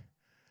I,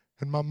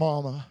 and my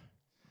mama.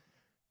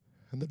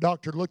 And the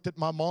doctor looked at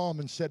my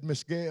mom and said,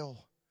 Miss Gail,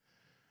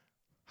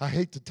 I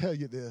hate to tell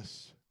you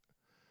this,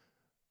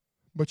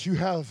 but you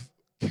have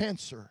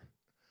cancer.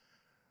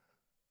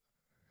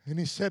 And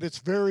he said, it's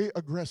very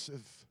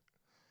aggressive.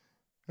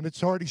 And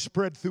it's already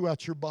spread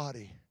throughout your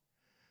body.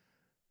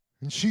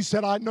 And she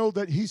said,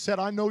 he said,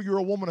 I know you're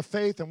a woman of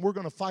faith and we're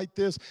going to fight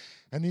this.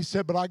 And he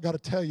said, but I got to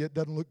tell you, it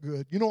doesn't look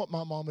good. You know what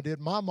my mama did?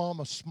 My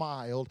mama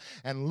smiled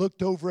and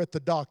looked over at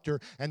the doctor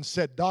and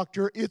said,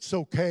 Doctor, it's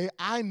okay.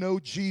 I know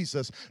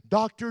Jesus.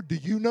 Doctor, do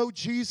you know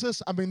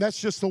Jesus? I mean,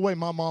 that's just the way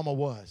my mama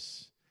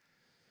was.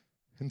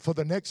 And for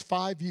the next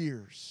 5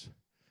 years,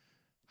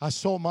 I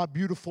saw my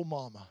beautiful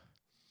mama,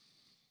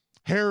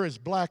 hair as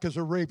black as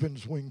a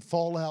raven's wing,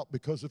 fall out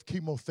because of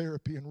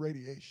chemotherapy and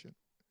radiation.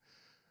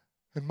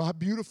 And my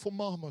beautiful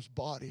mama's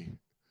body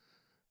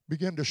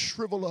began to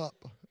shrivel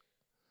up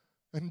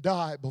and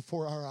die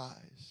before our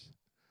eyes.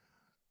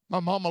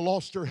 My mama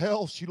lost her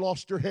health. She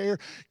lost her hair.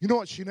 You know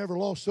what she never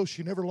lost, though?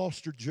 She never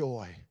lost her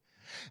joy.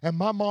 And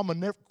my mama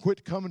never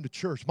quit coming to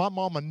church. My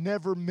mama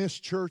never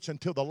missed church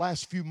until the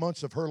last few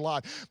months of her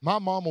life. My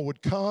mama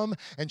would come,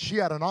 and she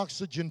had an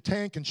oxygen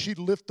tank, and she'd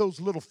lift those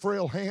little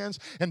frail hands,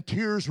 and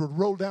tears would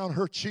roll down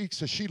her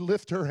cheeks as she'd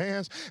lift her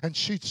hands, and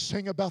she'd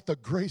sing about the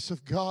grace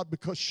of God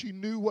because she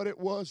knew what it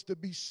was to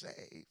be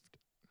saved.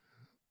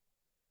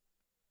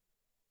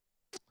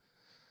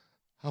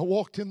 I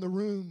walked in the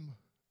room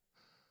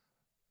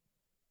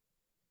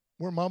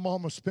where my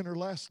mama spent her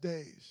last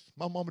days.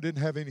 My mama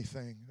didn't have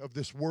anything of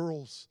this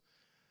world's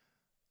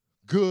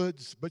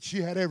goods, but she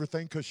had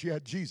everything because she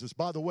had Jesus.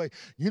 By the way,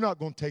 you're not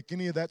going to take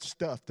any of that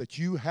stuff that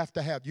you have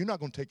to have. You're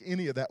not going to take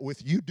any of that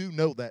with you. You do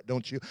know that,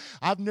 don't you?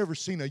 I've never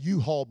seen a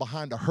U-Haul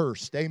behind a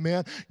hearse.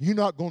 Amen? You're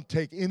not going to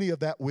take any of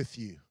that with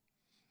you.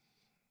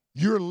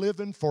 You're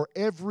living for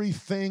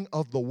everything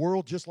of the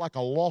world just like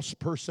a lost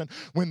person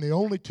when the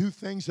only two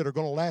things that are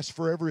going to last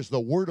forever is the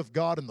Word of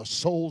God and the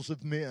souls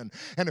of men.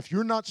 And if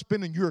you're not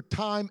spending your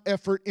time,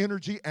 effort,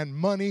 energy, and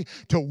money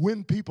to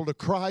win people to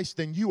Christ,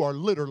 then you are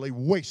literally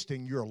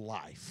wasting your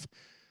life.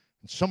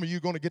 And some of you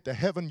are going to get to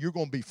heaven, you're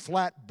going to be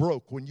flat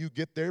broke when you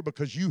get there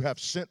because you have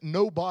sent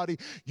nobody,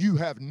 you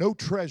have no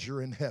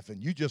treasure in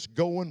heaven. You just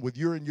going with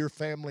you and your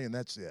family and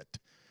that's it.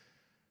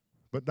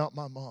 But not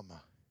my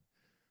mama.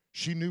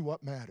 She knew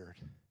what mattered.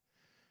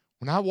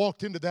 When I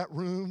walked into that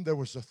room, there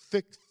was a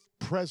thick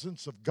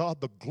presence of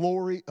God. The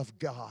glory of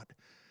God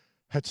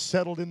had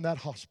settled in that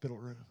hospital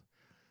room.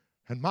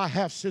 And my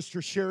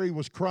half-sister Sherry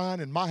was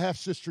crying, and my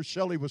half-sister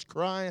Shelly was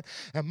crying,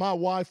 and my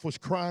wife was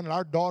crying, and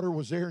our daughter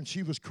was there, and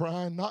she was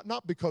crying,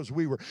 not because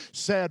we were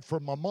sad for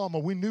my mama.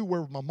 We knew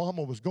where my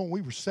mama was going.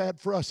 We were sad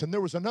for us. And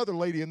there was another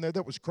lady in there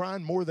that was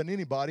crying more than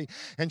anybody,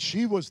 and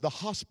she was the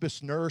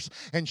hospice nurse,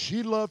 and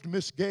she loved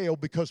Miss Gail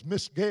because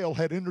Miss Gail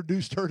had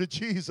introduced her to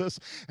Jesus,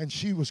 and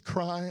she was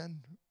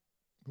crying,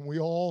 and we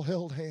all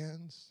held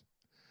hands,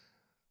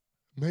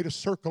 made a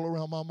circle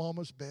around my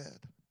mama's bed.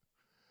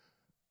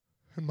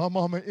 And my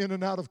mama in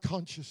and out of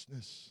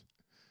consciousness.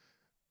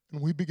 And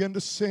we began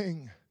to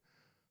sing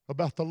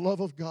about the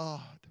love of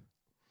God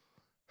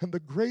and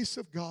the grace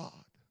of God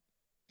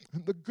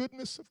and the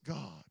goodness of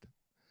God.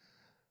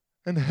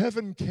 And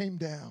heaven came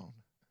down.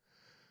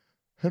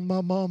 And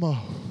my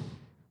mama,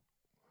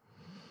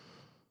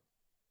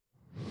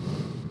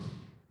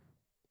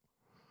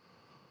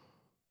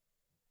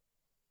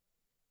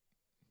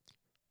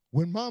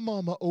 when my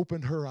mama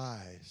opened her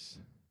eyes,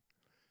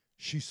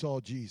 she saw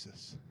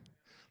Jesus.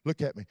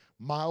 Look at me.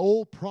 My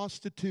old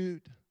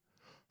prostitute,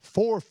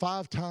 4 or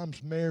 5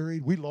 times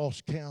married, we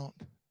lost count.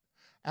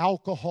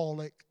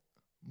 alcoholic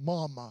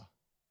mama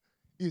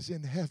is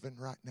in heaven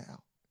right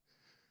now.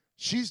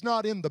 She's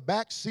not in the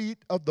back seat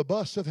of the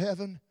bus of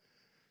heaven.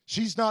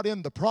 She's not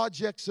in the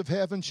projects of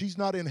heaven. She's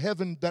not in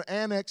heaven, the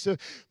annex of.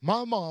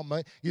 My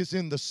mama is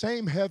in the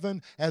same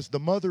heaven as the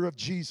mother of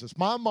Jesus.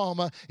 My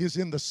mama is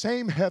in the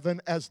same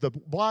heaven as the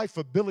wife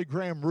of Billy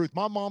Graham Ruth.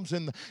 My mom's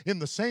in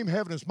the same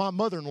heaven as my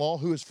mother-in-law,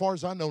 who, as far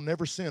as I know,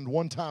 never sinned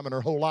one time in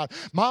her whole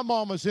life. My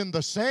mama's in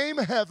the same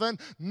heaven,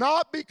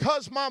 not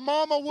because my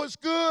mama was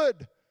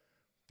good.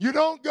 You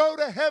don't go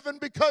to heaven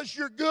because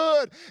you're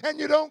good, and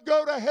you don't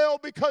go to hell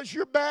because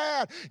you're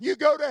bad. You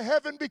go to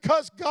heaven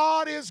because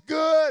God is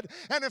good.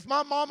 And if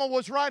my mama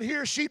was right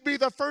here, she'd be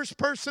the first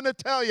person to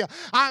tell you,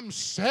 I'm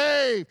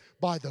saved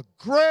by the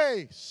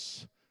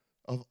grace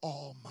of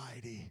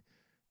Almighty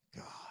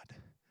God.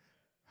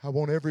 I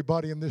want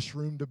everybody in this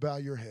room to bow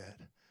your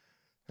head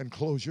and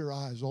close your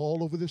eyes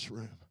all over this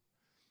room.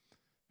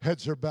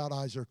 Heads are bowed,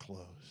 eyes are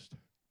closed.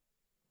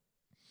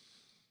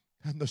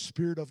 And the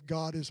Spirit of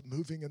God is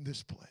moving in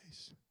this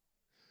place.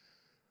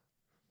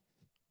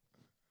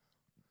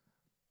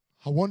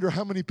 I wonder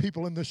how many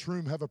people in this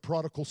room have a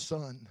prodigal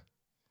son,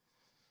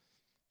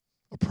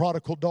 a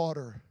prodigal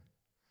daughter.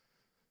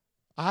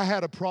 I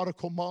had a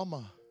prodigal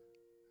mama.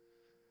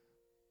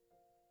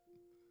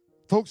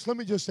 Folks, let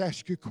me just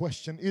ask you a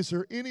question. Is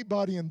there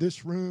anybody in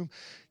this room,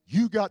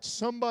 you got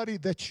somebody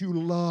that you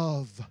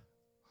love,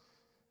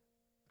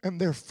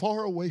 and they're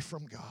far away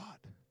from God?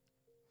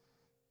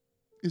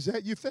 Is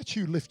that you? If that's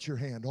you, lift your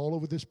hand all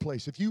over this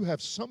place. If you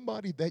have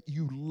somebody that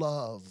you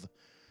love,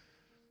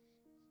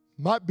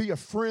 might be a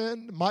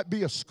friend, might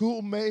be a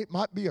schoolmate,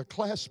 might be a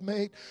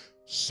classmate,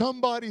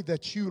 somebody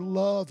that you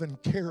love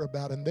and care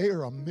about, and they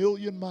are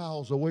 1,000,000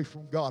 miles away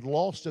from God,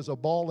 lost as a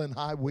ball in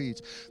high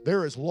weeds.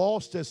 They're as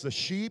lost as the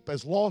sheep,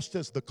 as lost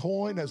as the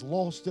coin, as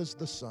lost as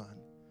the sun.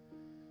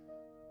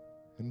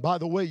 And by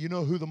the way, you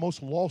know who the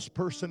most lost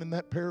person in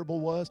that parable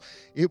was?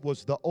 It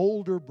was the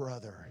older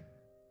brother.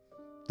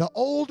 The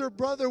older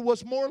brother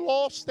was more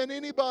lost than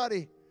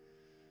anybody.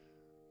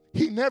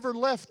 He never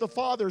left the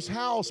father's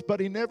house, but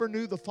he never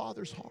knew the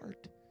father's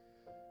heart.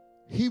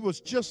 He was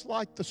just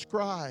like the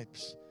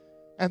scribes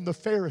and the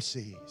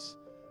Pharisees,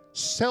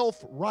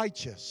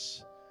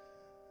 self-righteous.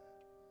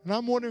 And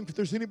I'm wondering if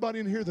there's anybody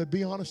in here that'd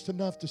be honest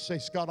enough to say,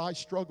 Scott, I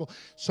struggle.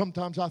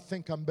 Sometimes I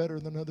think I'm better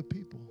than other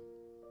people.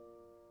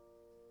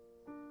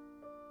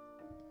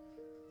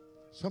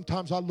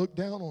 Sometimes I look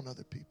down on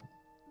other people.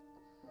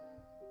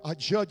 I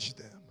judge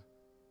them.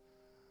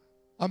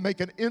 I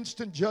make an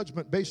instant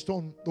judgment based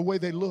on the way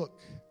they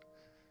look.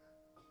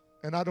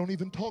 And I don't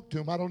even talk to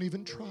them. I don't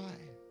even try.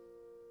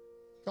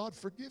 God,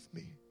 forgive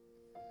me.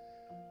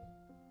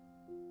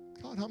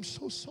 God, I'm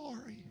so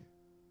sorry.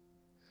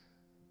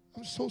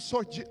 I'm so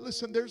sorry.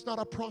 Listen, there's not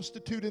a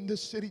prostitute in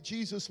this city.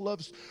 Jesus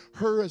loves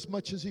her as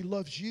much as he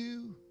loves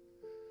you.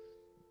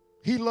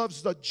 He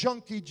loves the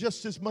junkie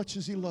just as much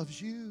as he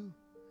loves you.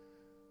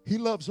 He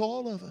loves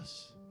all of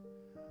us.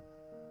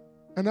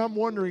 And I'm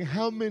wondering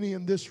how many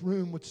in this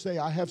room would say,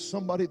 I have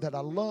somebody that I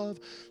love,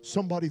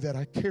 somebody that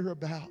I care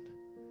about.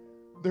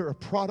 They're a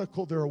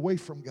prodigal, they're away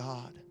from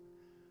God.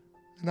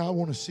 And I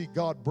want to see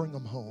God bring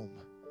them home.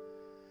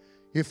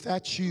 If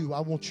that's you,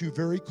 I want you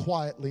very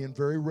quietly and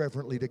very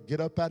reverently to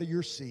get up out of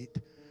your seat.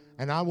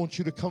 And I want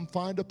you to come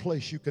find a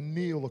place you can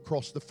kneel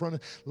across the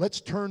front.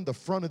 Let's turn the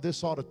front of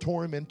this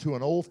auditorium into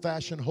an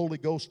old-fashioned Holy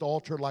Ghost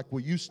altar like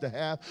we used to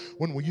have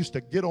when we used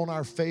to get on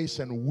our face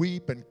and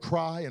weep and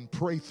cry and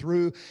pray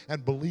through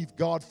and believe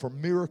God for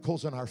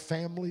miracles in our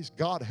families.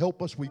 God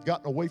help us. We've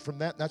gotten away from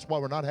that, and that's why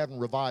we're not having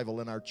revival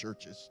in our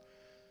churches.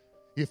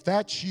 If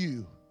that's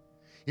you,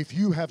 if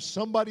you have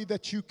somebody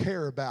that you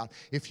care about,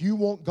 if you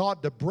want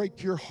God to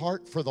break your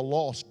heart for the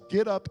lost,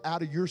 get up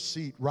out of your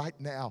seat right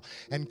now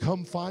and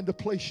come find a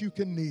place you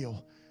can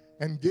kneel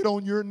and get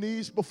on your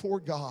knees before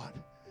God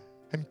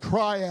and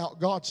cry out,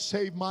 God,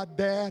 save my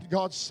dad.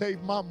 God,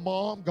 save my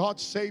mom.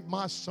 God, save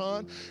my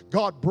son.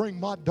 God, bring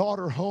my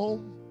daughter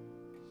home.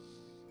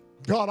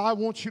 God, I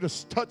want you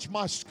to touch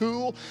my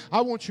school. I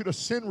want you to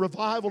send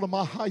revival to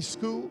my high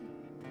school.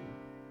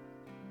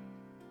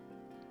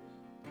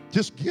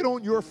 Just get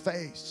on your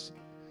face.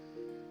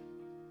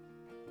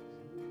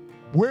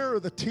 Where are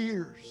the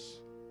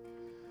tears?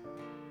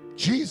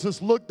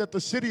 Jesus looked at the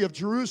city of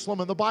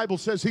Jerusalem, and the Bible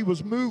says he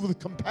was moved with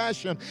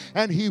compassion,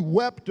 and he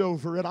wept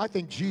over it. I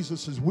think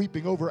Jesus is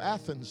weeping over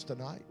Athens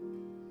tonight.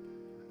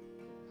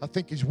 I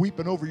think he's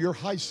weeping over your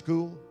high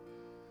school.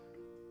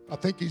 I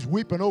think he's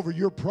weeping over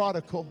your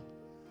prodigal.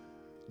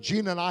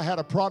 Gina and I had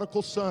a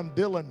prodigal son,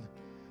 Dylan,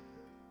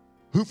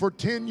 who for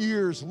 10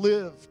 years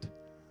lived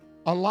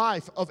a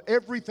life of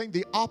everything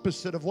the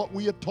opposite of what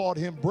we had taught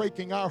him,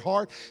 breaking our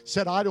heart,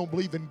 said, I don't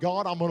believe in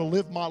God, I'm going to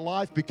live my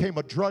life, became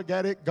a drug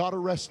addict, got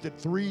arrested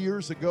 3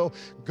 years ago.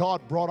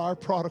 God brought our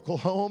prodigal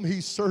home.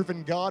 He's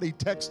serving God. He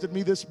texted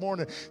me this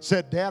morning,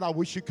 said, Dad, I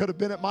wish you could have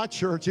been at my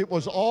church. It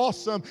was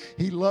awesome.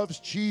 He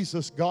loves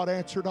Jesus. God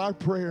answered our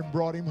prayer and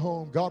brought him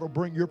home. God will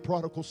bring your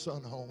prodigal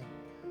son home.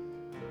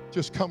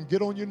 Just come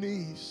get on your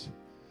knees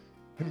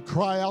and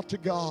cry out to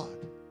God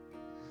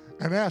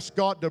and ask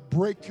God to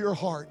break your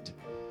heart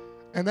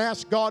and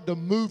ask God to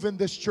move in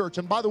this church.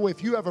 And by the way,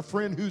 if you have a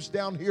friend who's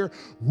down here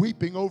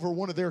weeping over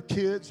one of their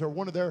kids or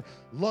one of their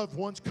loved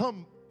ones,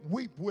 come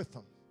weep with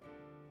them.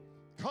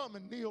 Come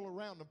and kneel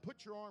around them.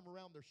 Put your arm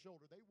around their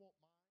shoulder. They won't